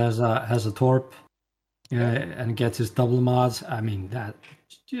 Genesis Red has a Torp, yeah, and gets his double mods. I mean, that's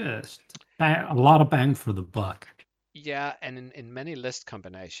just a lot of bang for the buck. yeah. And in many list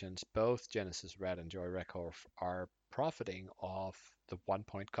combinations, both Genesis Red and Joy Rekov are profiting off the 1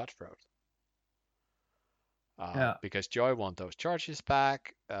 point cutthroat. Yeah. Because Joy wants those charges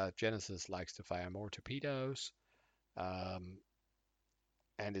back. Genesis likes to fire more torpedoes. Um,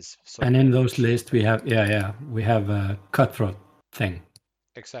 and is sort of And in very those efficient. lists, we have we have a cutthroat thing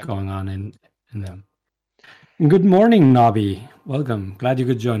Exactly. going on in them. Good morning, Nobby. Welcome. Glad you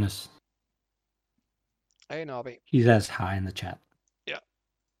could join us. Hey, Nobby. He says hi in the chat. Yeah.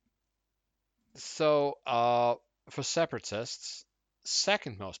 So, for Separatists,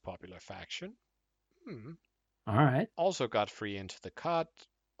 second most popular faction. All right. Also got free into the cut.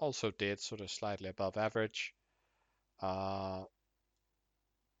 Also did sort of slightly above average.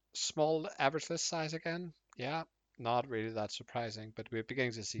 Small average list size again. Yeah, not really that surprising, but we're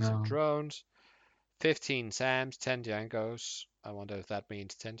beginning to see some No. drones. 15 SAMs, 10 Django's. I wonder if that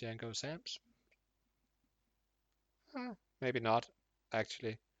means 10 Django SAMs. Maybe not,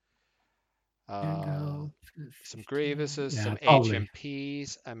 actually. Django. Some Grievuses, Yeah, some probably.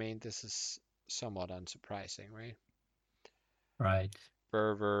 HMPs. I mean, this is somewhat unsurprising, right? Right.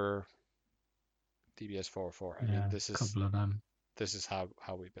 Fervor, DBS 404. I mean, Yeah, a couple of them. this is how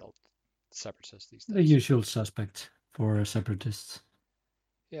we build separatists these The days. usual suspect for separatists.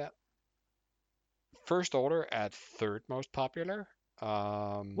 Yeah. First Order at third most popular.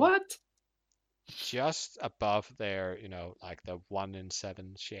 What? Just above their, like the 1 in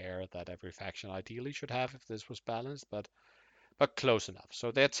 7 share that every faction ideally should have if this was balanced, but close enough.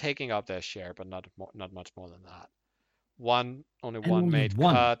 So they're taking up their share, but not much more than that. Only And one only made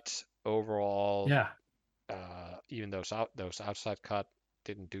one. cut overall. Yeah. Even those outside cut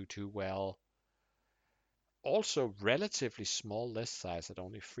didn't do too well. Also, relatively small list size at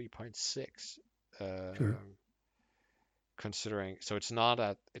only 3.6. Sure. Considering, so it's not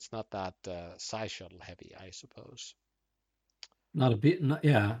that size shuttle heavy, I suppose. Not a bit.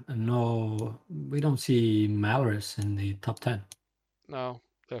 Yeah. No, we don't see Malorus in the top 10. No,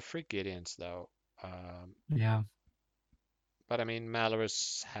 they're free Gideons though. Yeah. But I mean,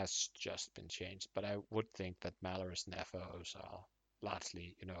 Malorus has just been changed. But I would think that Malorus and FOs are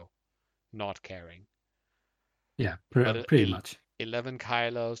largely, not caring. Yeah. But Pretty much. 11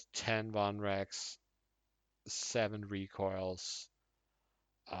 Kylos, 10 Von Rex, 7 recoils,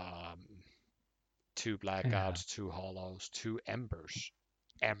 2 blackouts, Yeah. 2 hollows, 2 embers.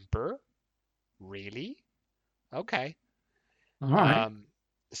 Ember? Really? Okay. All right.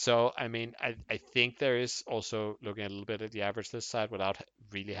 So I mean, I think there is also looking a little bit at the average list side without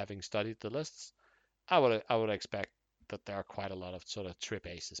really having studied the lists. I would expect that there are quite a lot of sort of trip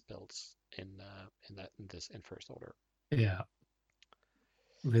aces builds in First Order. Yeah.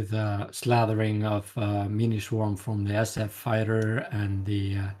 With slathering of mini swarm from the SF fighter and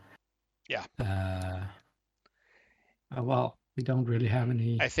the well, we don't really have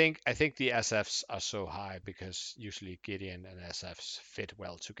any. I think the SFs are so high because usually Gideon and SFs fit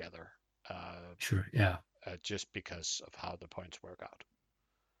well together. Sure. Yeah. Just because of how the points work out.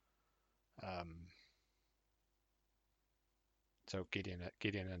 So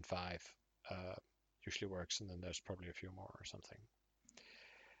Gideon and 5 usually works, and then there's probably a few more or something.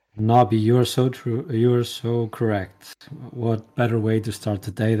 Nobby, you're so true. You're so correct. What better way to start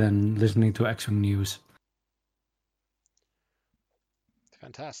the day than listening to X-Wing news?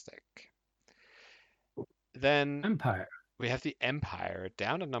 Fantastic. Then Empire. we have the Empire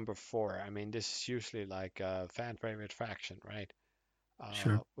down at number 4. I mean, this is usually like a fan favorite faction, right?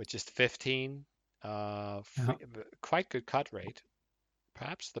 Sure. Which is 15. Quite good cut rate.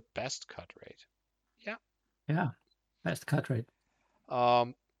 Perhaps the best cut rate. Yeah, best cut rate.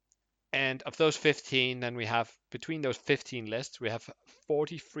 And of those 15, then we have, between those 15 lists, we have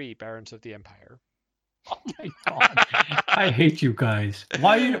 43 Barons of the Empire. Oh my god. I hate you guys.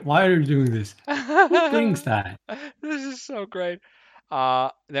 Why are you doing this? Who brings that? This is so great.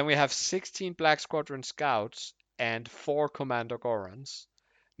 Then we have 16 Black Squadron Scouts and 4 Commander Gorons.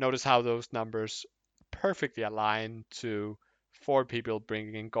 Notice how those numbers perfectly align to 4 people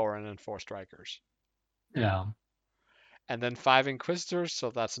bringing in Goron and 4 Strikers. Yeah. And then 5 Inquisitors,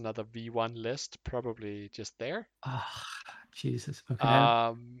 so that's another V1 list, probably just there. Jesus. Okay.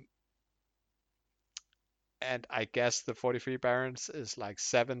 And I guess the 43 Barons is like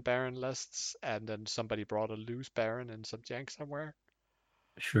 7 Baron lists, and then somebody brought a loose Baron in some jank somewhere.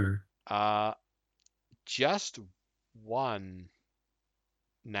 Sure. Just one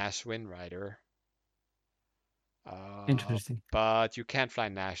Nash Windrider. Interesting. But you can't fly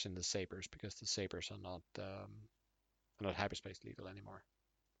Nash in the Sabres because the Sabres are not hyperspace legal anymore.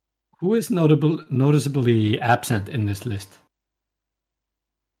 Who is noticeably absent in this list?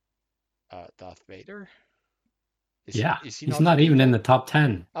 Darth Vader. He's not even in the top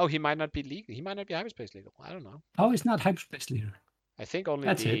 10. Oh, he might not be legal. He might not be hyperspace legal. I don't know. Oh, he's not hyperspace leader. I think only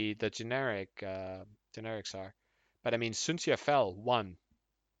the generics are. But I mean, Sun Fell 1.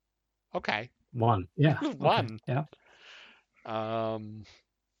 Okay. 1. Yeah. 1. Okay. Yeah.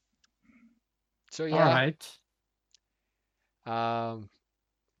 So yeah. All right.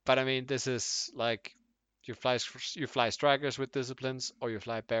 But I mean, this is like you fly strikers with disciplines, or you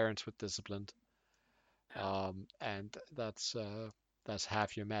fly barons with disciplined. And that's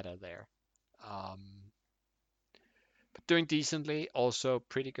half your meta there. But doing decently, also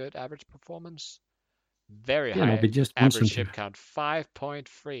pretty good average performance. Very high average ship count,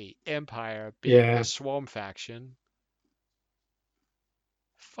 5.3. Empire being a swarm faction,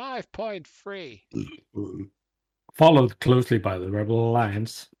 5.3. Followed closely by the Rebel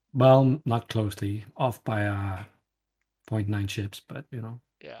Alliance. Well, not closely, off by 0.9 ships, but Yeah.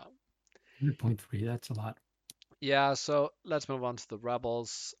 0.3, that's a lot. Yeah, so let's move on to the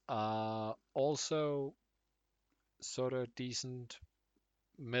Rebels. Also sort of decent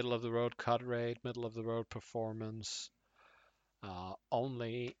middle of the road cut rate, middle of the road performance.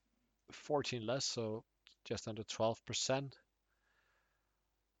 Only 14 less, so just under 12%.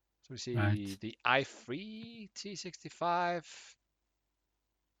 So we see the i3 T65,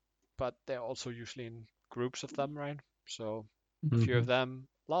 but they're also usually in groups of them, right? So a few of them,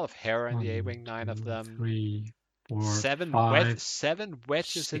 a lot of hair in the A-wing, 9 of them. 3, 4, 7 5, 7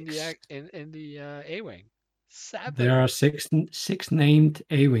 wedges 6. in the A-wing. 7. There are six named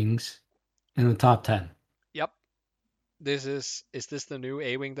A-wings in the top 10. Yep. Is this the new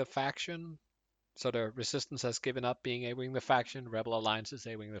A-wing the faction? So the Resistance has given up being A-wing the faction. Rebel Alliance is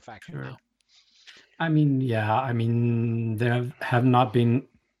A-wing the faction now. I mean, there have not been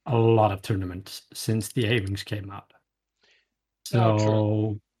a lot of tournaments since the A-wings came out.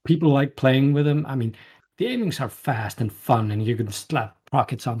 So people like playing with them. I mean, the A-wings are fast and fun, and you can slap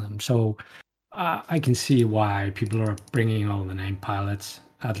rockets on them. So I can see why people are bringing all the named pilots,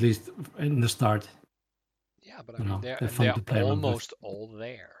 at least in the start. Yeah, but I mean, they're almost all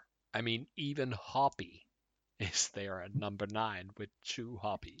there. I mean, even Hoppy is there at number 9 with 2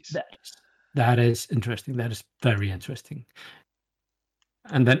 Hoppies. That is interesting. That is very interesting.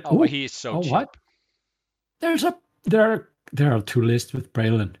 And then he is so cheap. What? There are 2 lists with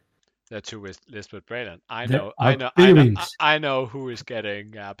Braylon. There are 2 lists with Braylon. I know who is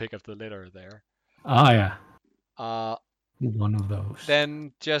getting pick of the litter there. Oh yeah. One of those.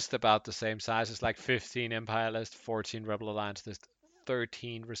 Then just about the same size. It's like 15 Empire list, 14 Rebel Alliance list,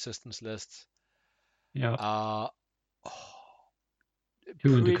 13 Resistance lists. Yeah.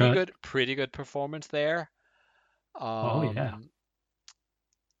 Pretty good performance there.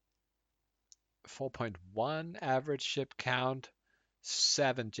 4.1 average ship count,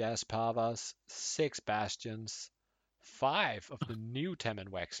 7 Jaspavas, 6 Bastions, 5 of the new Temmin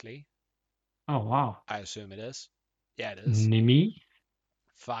Wexley. Oh wow. I assume it is. Yeah, it is. Nimi.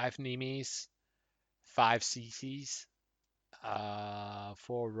 5 Nimis, 5 CCs,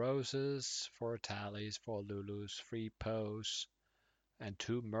 4 Roses, 4 Tallies, 4 Lulus, 3 Poes, and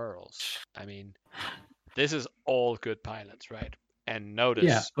 2 Merles. I mean, this is all good pilots, right? And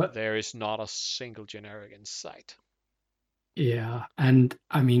notice but there is not a single generic in sight. yeah, and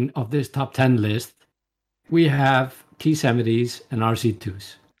I mean, of this top 10 list, we have T-70s and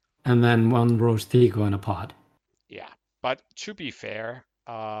RC2s, and then one Rostigo and a pod. Yeah, but to be fair,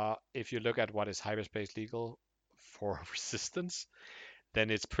 if you look at what is hyperspace legal for Resistance, then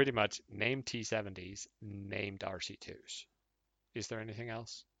it's pretty much named T-70s, named RC2s. Is there anything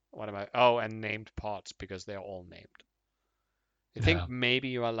else? What am I? Oh, and named pods because they're all named. I think maybe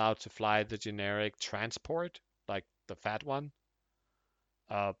you're allowed to fly the generic transport, like the fat one,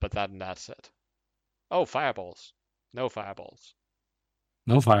 but that's it. Oh, fireballs. No fireballs.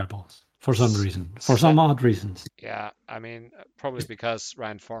 No fireballs for some reason, for some odd reasons. Yeah, I mean, probably because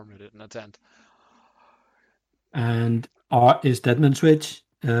Ryan Formler didn't attend. And is Deadman Switch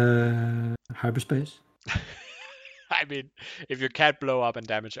hyperspace? I mean, if you can't blow up and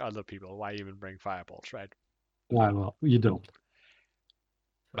damage other people, why even bring fireballs, right? Well, you don't.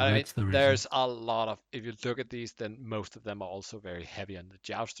 But I mean, there's a lot of, if you look at these, then most of them are also very heavy on the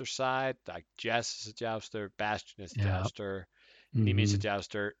jouster side. Like Jess is a jouster, Bastion is a jouster, Nimi is a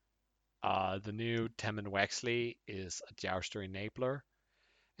jouster. The new Temmin Wexley is a jouster enabler.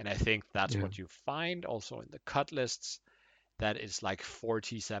 And I think that's what you find also in the cut lists. That is like 4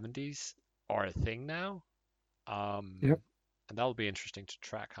 T-70s are a thing now. And that'll be interesting to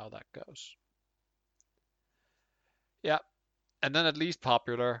track how that goes. Yeah. And then at least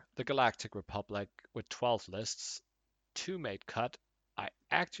popular, the Galactic Republic with 12 lists, 2 made cut. I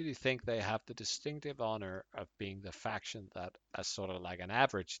actually think they have the distinctive honor of being the faction that, as sort of like an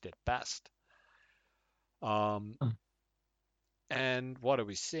average, did best. And what do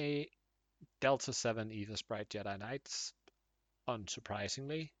we see? Delta 7 Aethersprite Jedi Knights,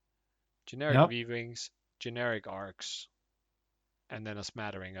 unsurprisingly. Generic V-Wings, generic Arcs, and then a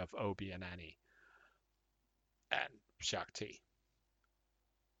smattering of Obi and Annie. And Shakti.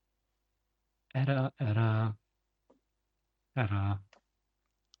 Era.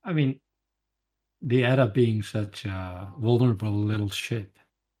 I mean, the Era being such a vulnerable little ship.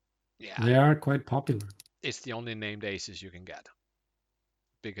 Yeah. They are quite popular. It's the only named aces you can get.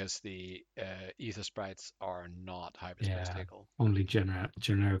 Because the Aethersprites are not hyperspace legal. Only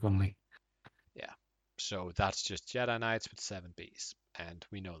generic only. Yeah. So that's just Jedi Knights with 7 Bs. And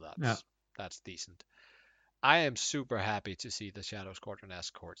we know that's decent. I am super happy to see the Shadow Squadron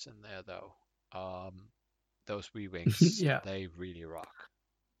escorts in there, though. Those V-Wings, they really rock.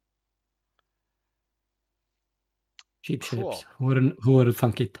 Cheap ships. Who would have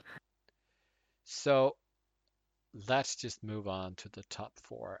thunk it? So let's just move on to the top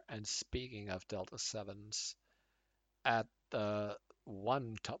 4. And speaking of Delta 7s, at the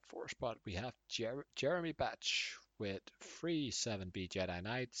one top 4 spot, we have Jeremy Batch with 3 7B Jedi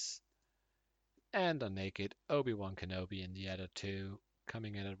Knights and a naked Obi-Wan Kenobi in the other 2,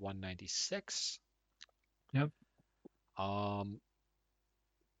 coming in at 196. Yep.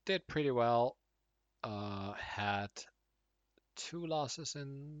 Did pretty well. Had 2 losses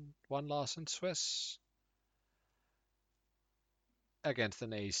and 1 loss in Swiss against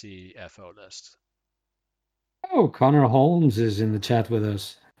an ACFO list. Oh, Connor Holmes is in the chat with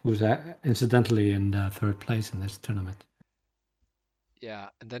us, who's incidentally in 3rd place in this tournament. Yeah,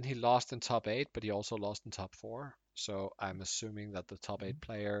 and then he lost in top 8, but he also lost in top 4. So I'm assuming that the top 8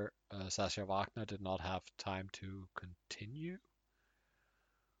 player, Sasha Wagner, did not have time to continue.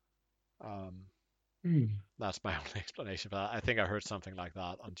 That's my only explanation for that. I think I heard something like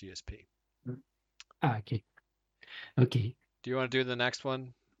that on GSP. Okay. Do you want to do the next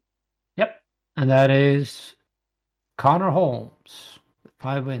one? Yep. And that is Connor Holmes with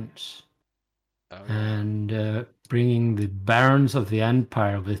 5 wins. And bringing the Barons of the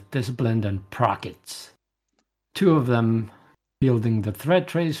Empire with Disciplined and Prockets. 2 of them fielding the Threat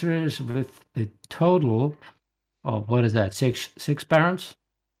Tracers with a total of, what is that, 6 Barons?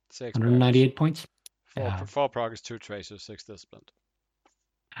 6 198 points? 4 Prockets, 2 Tracers, 6 Disciplined.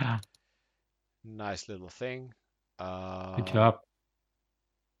 Nice little thing. Good job.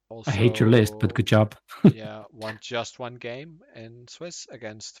 Also, I hate your list, but good job. Yeah, won just 1 game in Swiss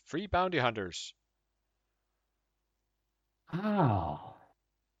against 3 Bounty Hunters. Oh.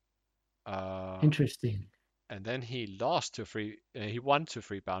 Interesting. And then he lost to 3. He won to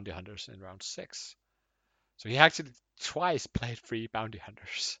 3 Bounty Hunters in round 6. So he actually twice played 3 Bounty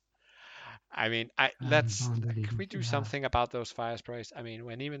Hunters. I mean, can we do something about those fire sprays? I mean,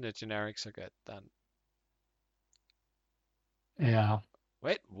 when even the generics are good, then. Yeah.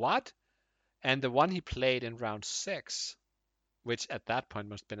 Wait, what? And the one he played in round 6, which at that point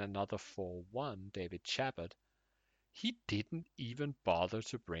must have been another 4-1, David Chabot, He didn't even bother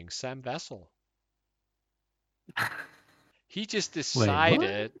to bring Sam Vessel. He just Wait, what?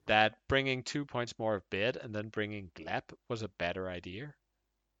 decided that bringing 2 points more of bid and then bringing Gleb was a better idea.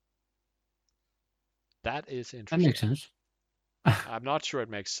 That is That interesting. makes sense. I'm not sure it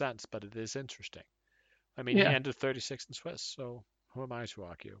makes sense, but it is interesting. I mean, he Yeah. ended 36th in Swiss, so who am I to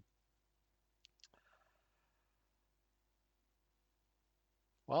argue?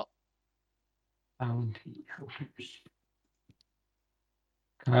 Well, Bounty hunters.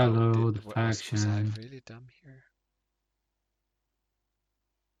 oh, Kylo, the was I faction. really dumb here?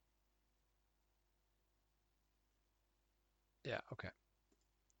 Yeah, okay.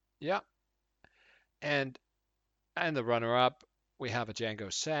 Yeah. And the runner-up, we have a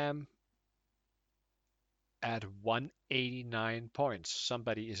Django Sam at 189 points.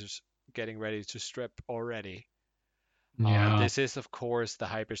 Somebody is getting ready to strip already. Yeah. This is, of course, the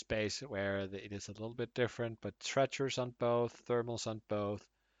hyperspace where it is a little bit different, but treacherous on both, thermals on both,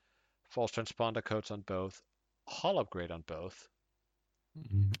 false transponder codes on both, holograde on both,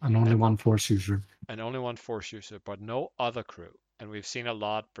 And only and one force user. only one force user, but no other crew. And we've seen a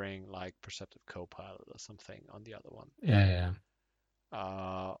lot bring like Perceptive Copilot or something on the other one. Yeah.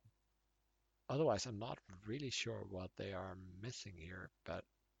 Otherwise, I'm not really sure what they are missing here, but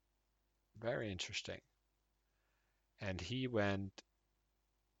very interesting. And he went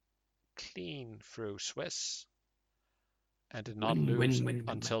clean through Swiss and did not lose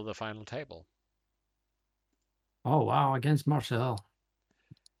until the final table. Oh wow, against Marcel.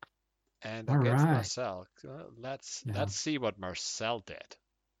 And All against right. Marcel, let's see what Marcel did.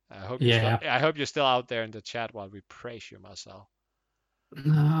 I hope you're still out there in the chat while we praise you, Marcel.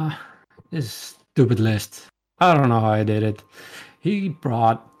 This stupid list. I don't know how I did it. He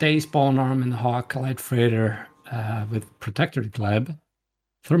brought Dace Bonarm and Hawk Light Freighter with Protector Gleb,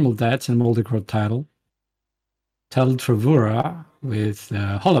 Thermal Debts and Multicrot Title, Tel Travura with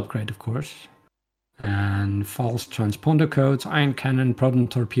hull upgrade, of course, and false transponder codes, ion cannon, proton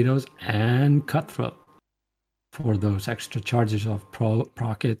torpedoes, and cutthroat for those extra charges of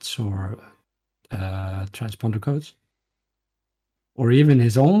prockets or transponder codes, or even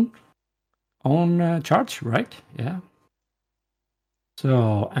his own charge, right? Yeah.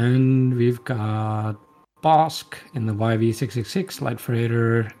 So, and we've got Bosk in the YV666 Light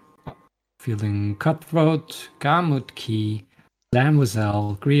Freighter, fielding Cutthroat, Gamut Key,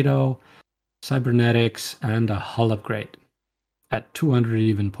 Lamwazelle, Greedo, Cybernetics, and a hull upgrade at 200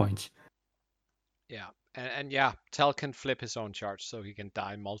 even points. Yeah, and yeah, Tel can flip his own charge so he can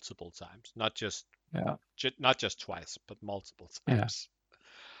die multiple times, not just twice, but multiple times.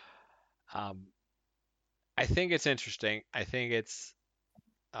 Yeah. I think it's interesting. I think it's,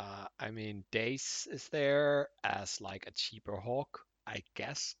 I mean, Dace is there as like a cheaper Hawk, I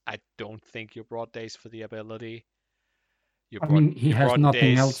guess. I don't think you brought Dace for the ability. He has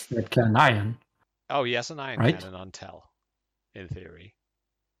nothing else that can ion. Oh, he has an ion cannon on Tel, in theory.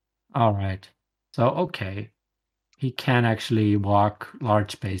 All right. So, okay. He can actually walk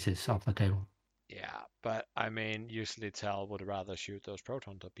large spaces off the table. Yeah, but I mean, usually Tel would rather shoot those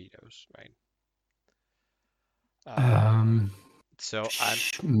proton torpedoes, right? So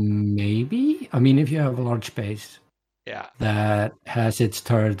maybe. I mean, if you have a large space, that has its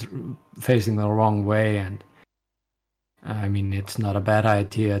turret facing the wrong way, and I mean, it's not a bad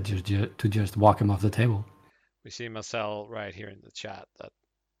idea to just walk him off the table. We see Marcel right here in the chat that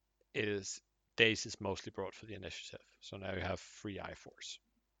Dace is mostly brought for the initiative. So now you have free I-Force.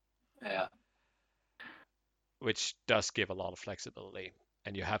 Yeah. Which does give a lot of flexibility.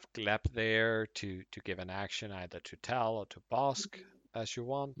 And you have Gleb there to give an action either to Tel or to Bosk as you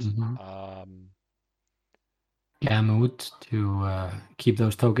want. Mm-hmm. Gamut to keep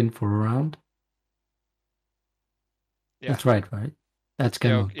those tokens for a round. Yeah. That's right? That's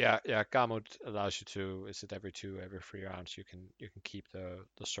Gamut. Yeah. Gamut allows you to, is it every 3 rounds you can keep the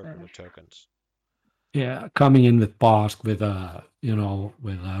circular tokens. Yeah, coming in with Bosk with a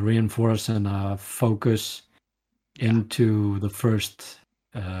reinforce and a focus into the first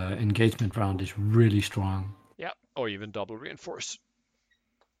engagement round is really strong. Yeah, or even double reinforce.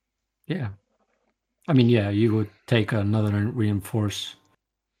 Yeah. I mean, yeah, you would take another reinforce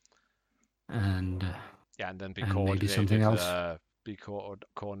and and then be coordinated, maybe something else.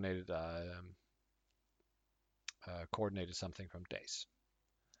 Coordinated something from Dace.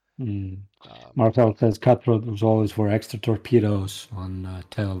 Marcel says Cutthroat was always for extra torpedoes on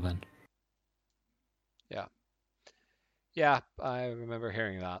Tel then. Yeah, I remember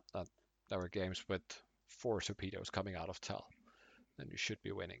hearing that there were games with 4 torpedoes coming out of Tel, and you should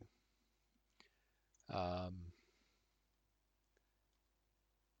be winning.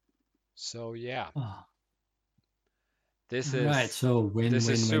 So yeah. This Right. is So win, this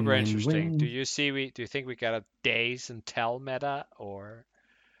is win, win, super win, interesting. Do win. you think we got a days and tell meta, or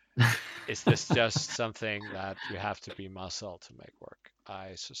is this just something that you have to be muscle to make work?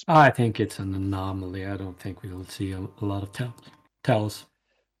 I suspect I think it's an anomaly. I don't think we'll see a lot of tells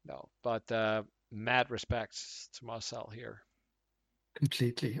no, but mad respects to Marcel here.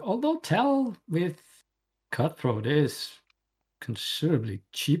 completely. Although tell with Cutthroat is considerably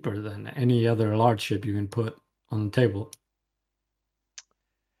cheaper than any other large ship you can put on the table.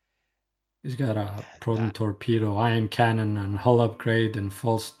 He's got a proton torpedo, ion cannon, and hull upgrade and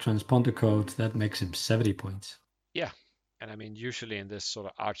false transponder codes. That makes him 70 points. Yeah, and I mean usually in this sort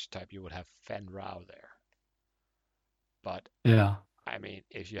of archetype you would have Fen Rao there, but Yeah. I mean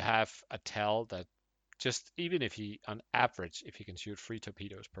if you have a tell that just even if he on average if he can shoot 3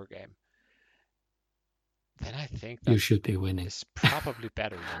 torpedoes per game, then I think that You should be winning. is probably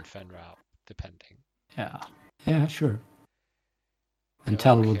better than Fen Rao, depending. Yeah. Yeah, sure. And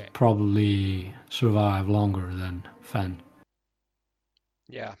Tell Okay. would probably survive longer than Fen.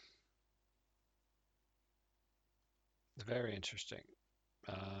 Yeah. Very interesting.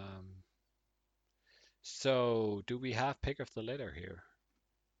 So, do we have pick of the litter here?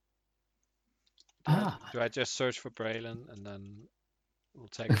 Do I just search for Braylon and then we'll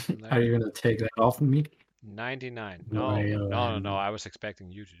take it from there? Are you going to take that off of me? 99. No. I was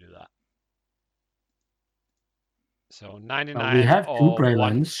expecting you to do that. So 99. We have two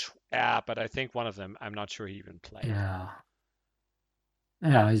Braylons. Yeah, but I think one of them, I'm not sure he even played. Yeah.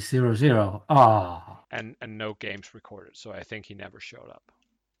 Yeah, he's 0-0. Ah. And no games recorded, so I think he never showed up.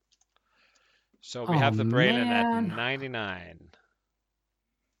 So we have the Braylon at 99.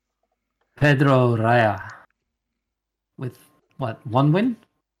 Pedro Raya. With what? 1 win?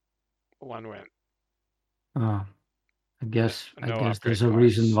 1 win. Oh. I guess there's a cards.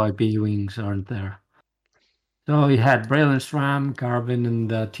 reason why B-Wings aren't there. So he had Braylon SRAM, Garvin, and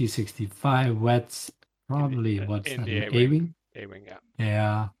the T-65 Wets. Probably, what's that, an A-Wing? A-Wing, yeah.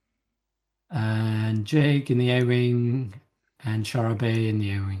 Yeah. And Jake in the A-Wing, and Sharabe in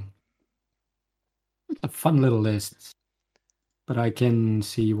the A-Wing. It's a fun little list. But I can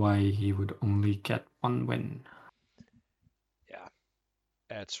see why he would only get 1 win. Yeah.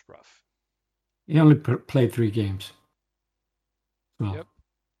 That's rough. He only played 3 games. Well. Yep.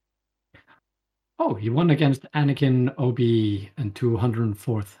 Oh, he won against Anakin, OB, and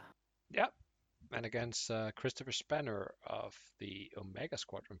 204th. Yep. And against Christopher Spanner of the Omega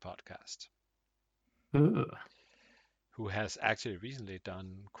Squadron podcast. Who has actually recently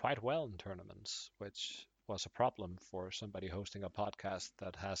done quite well in tournaments, which was a problem for somebody hosting a podcast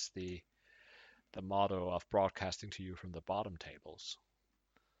that has the motto of broadcasting to you from the bottom tables.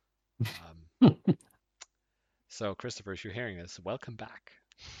 So, Christopher, if you're hearing this, welcome back.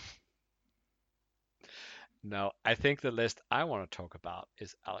 Now, I think the list I want to talk about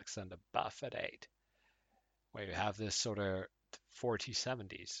is Alexander Buff at 8, where you have this sort of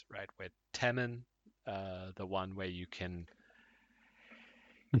 40-70s, right? With Temin, the one where you can,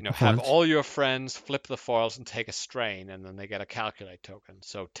 have all your friends flip the foils and take a strain, and then they get a calculate token.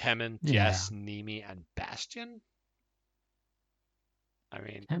 So Temin, Jess, Nimi, and Bastion. I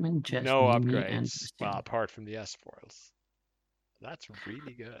mean, Temin, Jess, no Nimi, upgrades, well, apart from the S foils. That's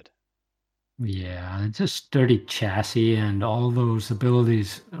really good. Yeah, it's a sturdy chassis, and all those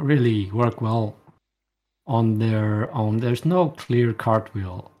abilities really work well on their own. There's no clear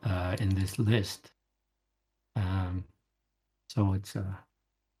cartwheel in this list. So it's a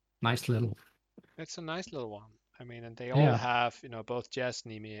nice little... It's a nice little one. I mean, and they all have, both Jess,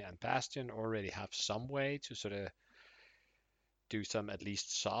 Nimi, and Bastion already have some way to sort of do some at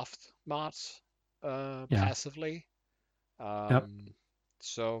least soft mods passively.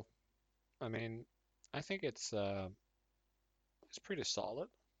 So, I mean, I think it's pretty solid.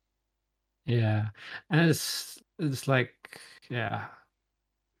 Yeah, and it's like, yeah.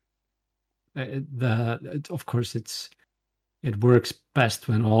 Of course it works best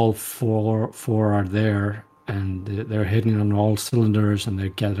when all four are there and they're hitting on all cylinders and they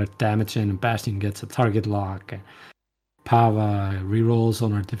get a damage in, and Bastion gets a target lock, and Pava rerolls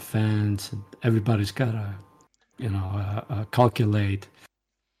on her defense, and everybody's got a calculate.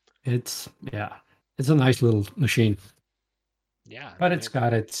 It's a nice little machine. Yeah, but it's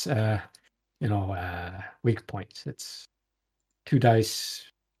got its weak points. It's 2 dice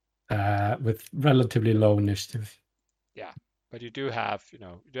with relatively low initiative. Yeah, but you do have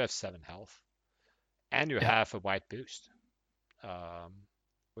 7 health, and you have a white boost,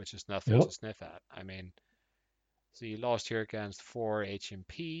 which is nothing to sniff at. I mean, so you lost here against 4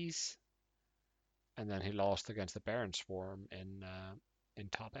 HMPs, and then he lost against the Baron Swarm in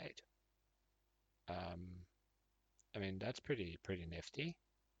top 8. I mean, that's pretty nifty.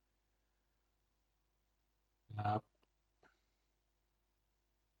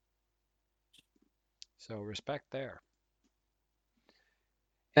 So respect there.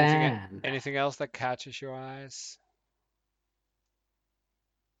 Anything else that catches your eyes?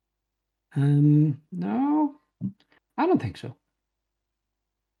 No, I don't think so.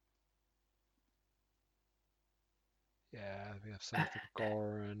 Yeah, we have some of the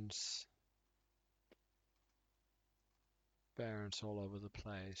Gorons. Barons all over the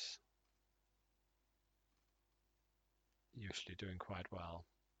place. Usually doing quite well.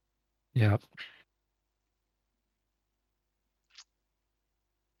 Yeah.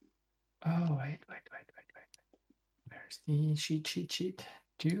 Oh, wait. Where's the cheat?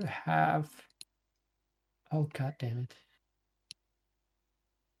 Do you have... Oh, god damn it.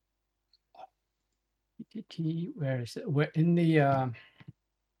 Where is it? Where in the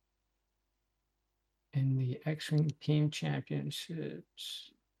X-Wing Team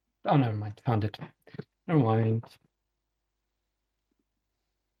Championships? Oh, never mind. Found it. Never mind.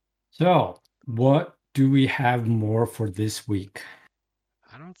 So, what do we have more for this week?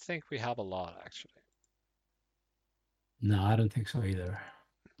 I don't think we have a lot, actually. No, I don't think so either.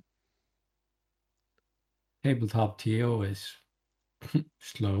 Tabletop TO is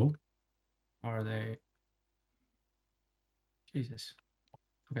slow. Are they? Jesus.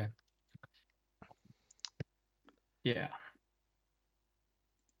 Okay. Yeah.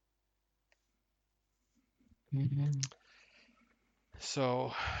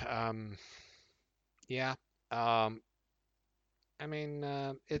 So, yeah. I mean,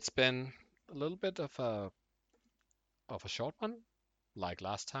 it's been a little bit of a short one, like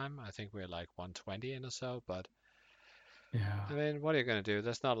last time. I think we're like 120 in or so, but Yeah. I mean, what are you gonna do?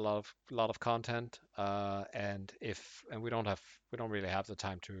 There's not a lot of content, and we don't really have the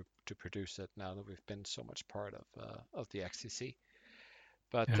time to produce it now that we've been so much part of the XTC.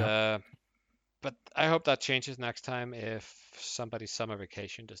 But Yeah. but I hope that changes next time if somebody's summer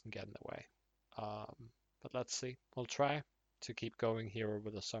vacation doesn't get in the way. But let's see. We'll try to keep going here over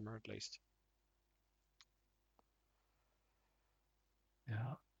the summer at least.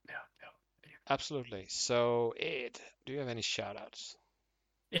 Yeah. Absolutely. So, Ed, do you have any shout outs?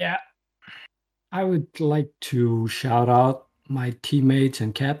 Yeah. I would like to shout out my teammates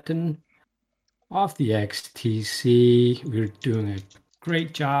and captain of the XTC. We're doing a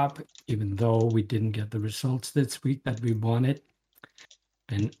great job, even though we didn't get the results this week that we wanted.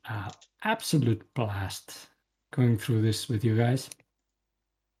 Been an absolute blast going through this with you guys.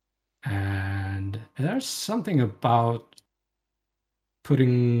 And there's something about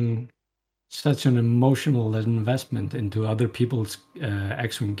putting such an emotional investment into other people's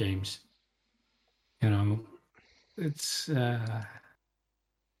X-Wing games. You know, it's a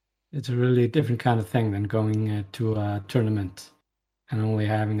really different kind of thing than going to a tournament and only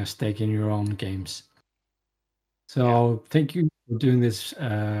having a stake in your own games. So thank you for doing this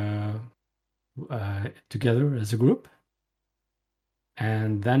together as a group.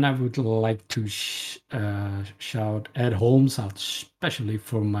 And then I would like to shout Ed Holmes out, especially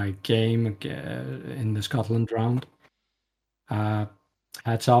for my game in the Scotland round.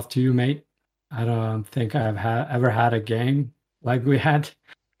 Hats off to you, mate. I don't think I've ever had a game like we had.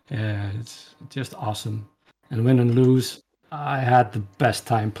 It's just awesome. And win and lose, I had the best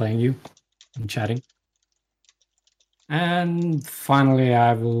time playing you and chatting. And finally,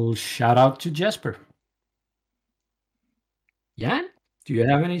 I will shout out to Jesper. Jan, do you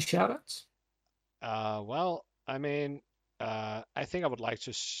have any shout outs? Well, I mean, I think I would like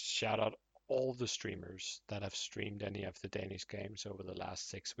to shout out all the streamers that have streamed any of the Danish games over the last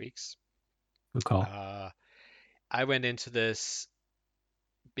 6 weeks. Good call. I went into this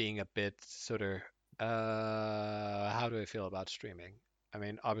being a bit sort of, how do I feel about streaming? I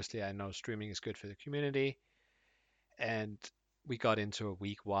mean, obviously, I know streaming is good for the community, and we got into a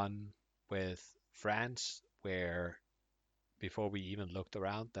week one with France where before we even looked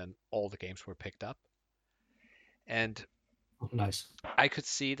around, then all the games were picked up. And nice. I could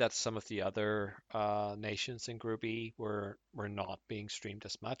see that some of the other nations in Group E were not being streamed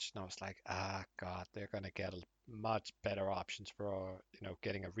as much, and I was like, God, they're gonna get much better options for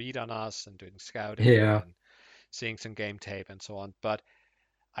getting a read on us and doing scouting and seeing some game tape and so on. But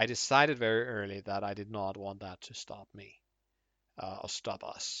I decided very early that I did not want that to stop me or stop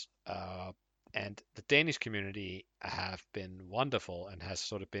us. And the Danish community have been wonderful and has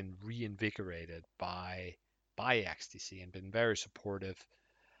sort of been reinvigorated by XTC and been very supportive.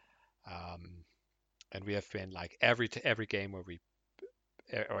 And we have been like every game where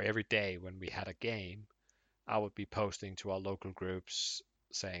or every day when we had a game, I would be posting to our local groups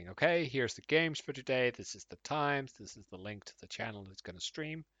saying, okay, here's the games for today. This is the times. This is the link to the channel that's going to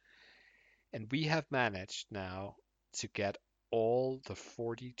stream. And we have managed now to get all the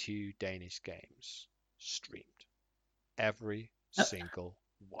 42 Danish games streamed. Every single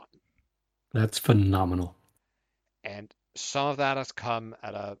one. That's phenomenal. And some of that has come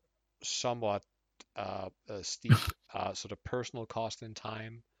at a somewhat steep sort of personal cost in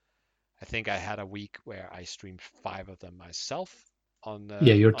time. I think I had a week where I streamed 5 of them myself on the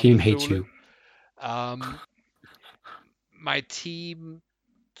your on team the hates Thule. you. My team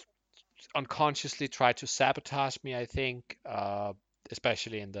unconsciously tried to sabotage me, I think,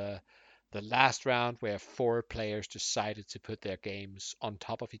 especially in the last round where 4 players decided to put their games on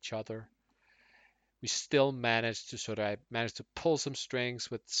top of each other. We still managed to pull some strings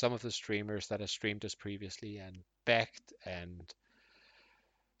with some of the streamers that have streamed us previously and begged and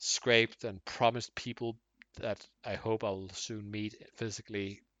scraped and promised people that I hope I'll soon meet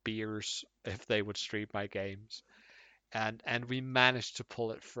physically beers if they would stream my games. And we managed to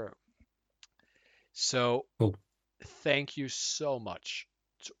pull it through. So thank you so much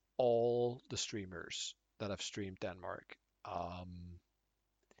to all the streamers that have streamed Denmark.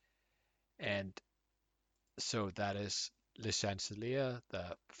 And so that is Le Chancelier,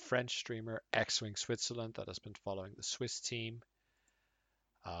 the French streamer, X-Wing Switzerland that has been following the Swiss team.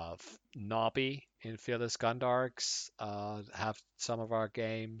 Nobby in Fearless Gundarks have some of our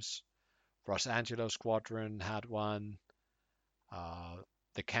games. Los Angeles Squadron had one.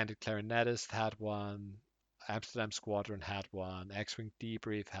 The Candid Clarinetist had one. Amsterdam Squadron had one. X-Wing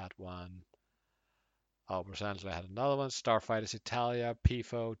Debrief had one. Los Angeles had another one. Starfighters Italia,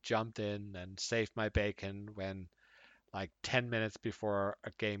 PIFO jumped in and saved my bacon when like 10 minutes before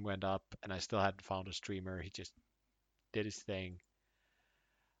a game went up and I still hadn't found a streamer. He just did his thing.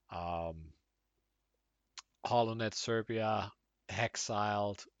 HoloNet Serbia,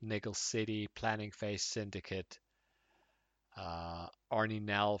 Hexiled, Nickel City, Planning Phase Syndicate, Arnie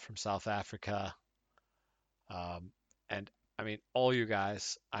Nell from South Africa. And I mean, all you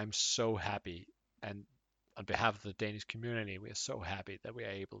guys, I'm so happy. And on behalf of the Danish community, we are so happy that we are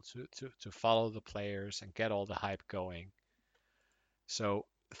able to follow the players and get all the hype going. So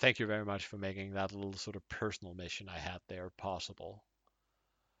thank you very much for making that little sort of personal mission I had there possible.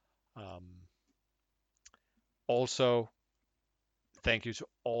 Also, thank you to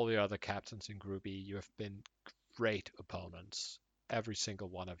all the other captains in Group E. You have been great opponents, every single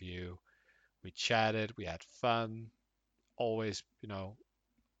one of you. We chatted, we had fun. Always,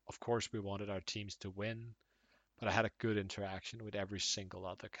 of course we wanted our teams to win, but I had a good interaction with every single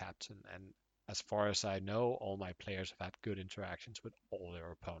other captain. And as far as I know, all my players have had good interactions with all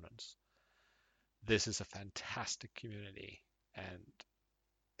their opponents. This is a fantastic community, and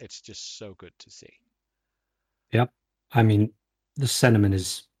it's just so good to see. Yep. I mean, the sentiment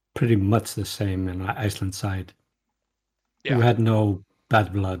is pretty much the same in Iceland side. Yeah. We had no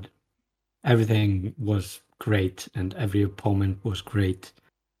bad blood. Everything was great, and every opponent was great.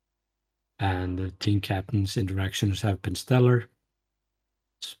 And the team captains' interactions have been stellar.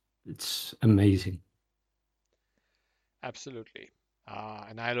 It's amazing. Absolutely.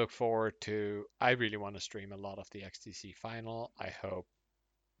 And I look forward to, I really want to stream a lot of the XTC final. I hope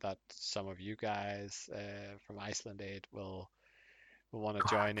that some of you guys from Iceland 8 will want to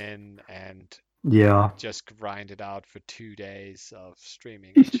join in and just grind it out for 2 days of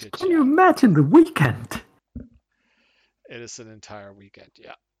streaming. Can you imagine the weekend? It is an entire weekend,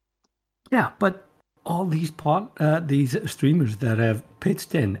 yeah. Yeah, but all these streamers that have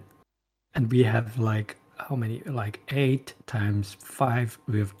pitched in, and we have like how many? Like 8 times 5.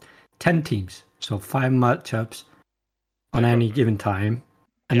 We have 10 teams, so 5 matchups on any given time.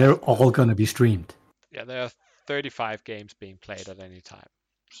 And they're all going to be streamed. Yeah, there are 35 games being played at any time.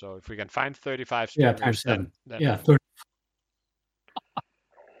 So if we can find 35 streamers, times 7. Then 30.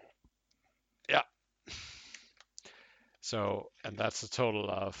 Yeah. So, and that's a total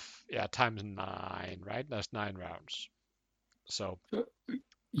of, times 9, right? That's 9 rounds. So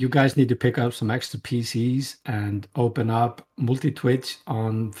you guys need to pick up some extra PCs and open up multi-Twitch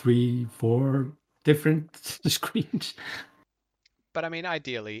on 3-4 different screens. But I mean,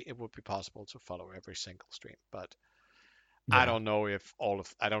 ideally, it would be possible to follow every single stream. But I don't know if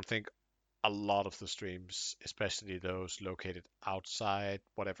I don't think a lot of the streams, especially those located outside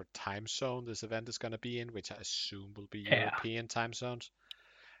whatever time zone this event is going to be in, which I assume will be European time zones,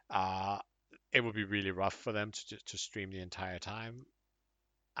 it would be really rough for them to stream the entire time.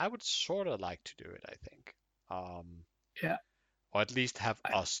 I would sort of like to do it, I think. Or at least have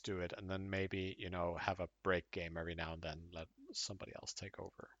us do it, and then maybe, have a break game every now and then, let somebody else take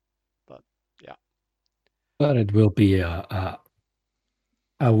over. But yeah. But it will be a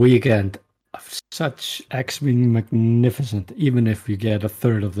a weekend of such X-Wing magnificent, even if you get a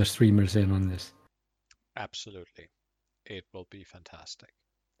third of the streamers in on this. Absolutely. It will be fantastic.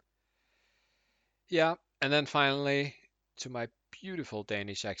 Yeah, and then finally, to my beautiful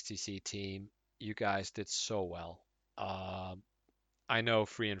Danish XTC team, you guys did so well. I know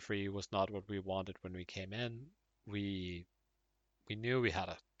 3-3 was not what we wanted when we came in. We knew we had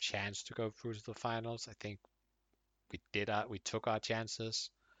a chance to go through to the finals. I think we took our chances.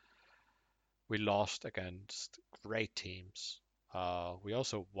 We lost against great teams. We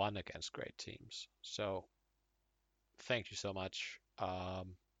also won against great teams. So thank you so much.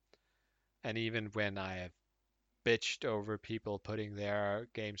 And even when I have bitched over people putting their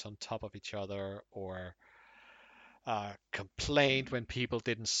games on top of each other, or complained when people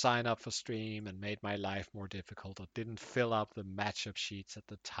didn't sign up for stream and made my life more difficult, or didn't fill out the matchup sheets at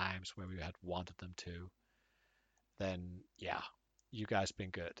the times where we had wanted them to, then yeah, you guys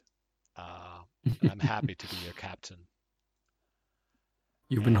been good. I'm happy to be your captain.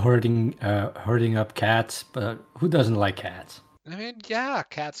 You've been herding up cats, but who doesn't like cats? I mean, yeah,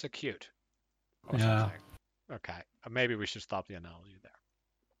 cats are cute. Or Yeah. something. Okay, maybe we should stop the analogy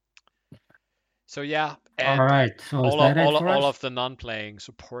there. So yeah, and All right. So is all that of, it all, for all us? of the non-playing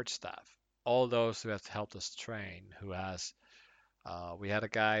support staff, all those who have helped us train, who has, we had a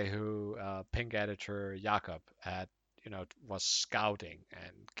guy who, ping editor Jakob, was scouting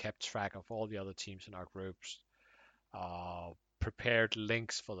and kept track of all the other teams in our groups, prepared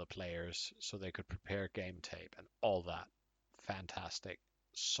links for the players so they could prepare game tape and all that. Fantastic.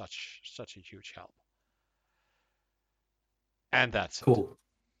 Such a huge help. And that's it. Cool.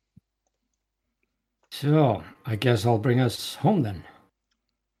 So I guess I'll bring us home then.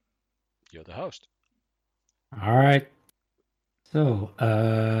 You're the host. All right. So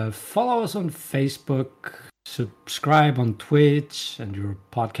follow us on Facebook, subscribe on Twitch and your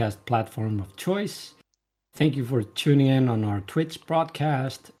podcast platform of choice. Thank you for tuning in on our Twitch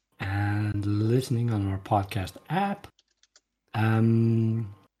broadcast and listening on our podcast app.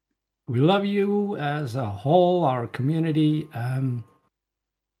 We love you as a whole, our community, and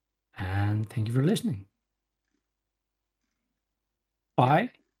thank you for listening.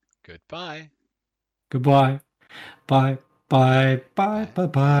 Bye. Goodbye. Goodbye. Bye. Bye. Bye. Bye.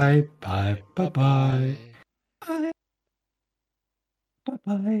 Bye. Bye. Bye. Bye. Bye. Bye. Bye.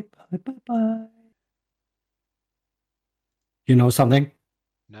 Bye. Bye. Bye. You know something?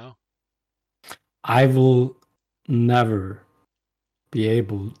 No. I will never be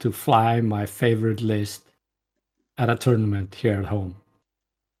able to fly my favorite list at a tournament here at home,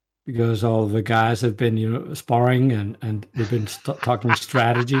 because all the guys have been sparring and they've been talking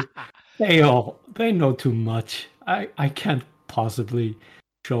strategy. They know too much. I can't possibly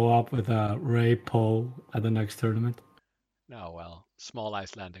show up with a Ray Poe at the next tournament. No, well, small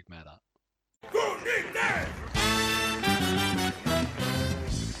Icelandic meta.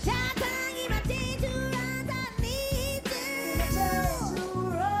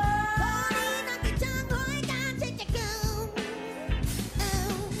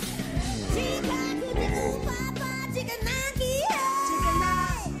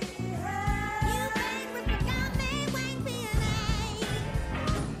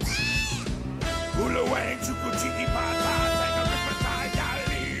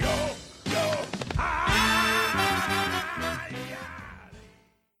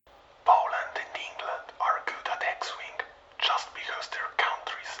 Poland and England are good at X-Wing just because their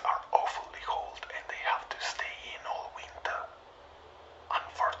countries are awfully cold and they have to stay in all winter.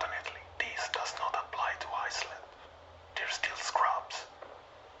 Unfortunately, this does not apply to Iceland. They're still scrubs.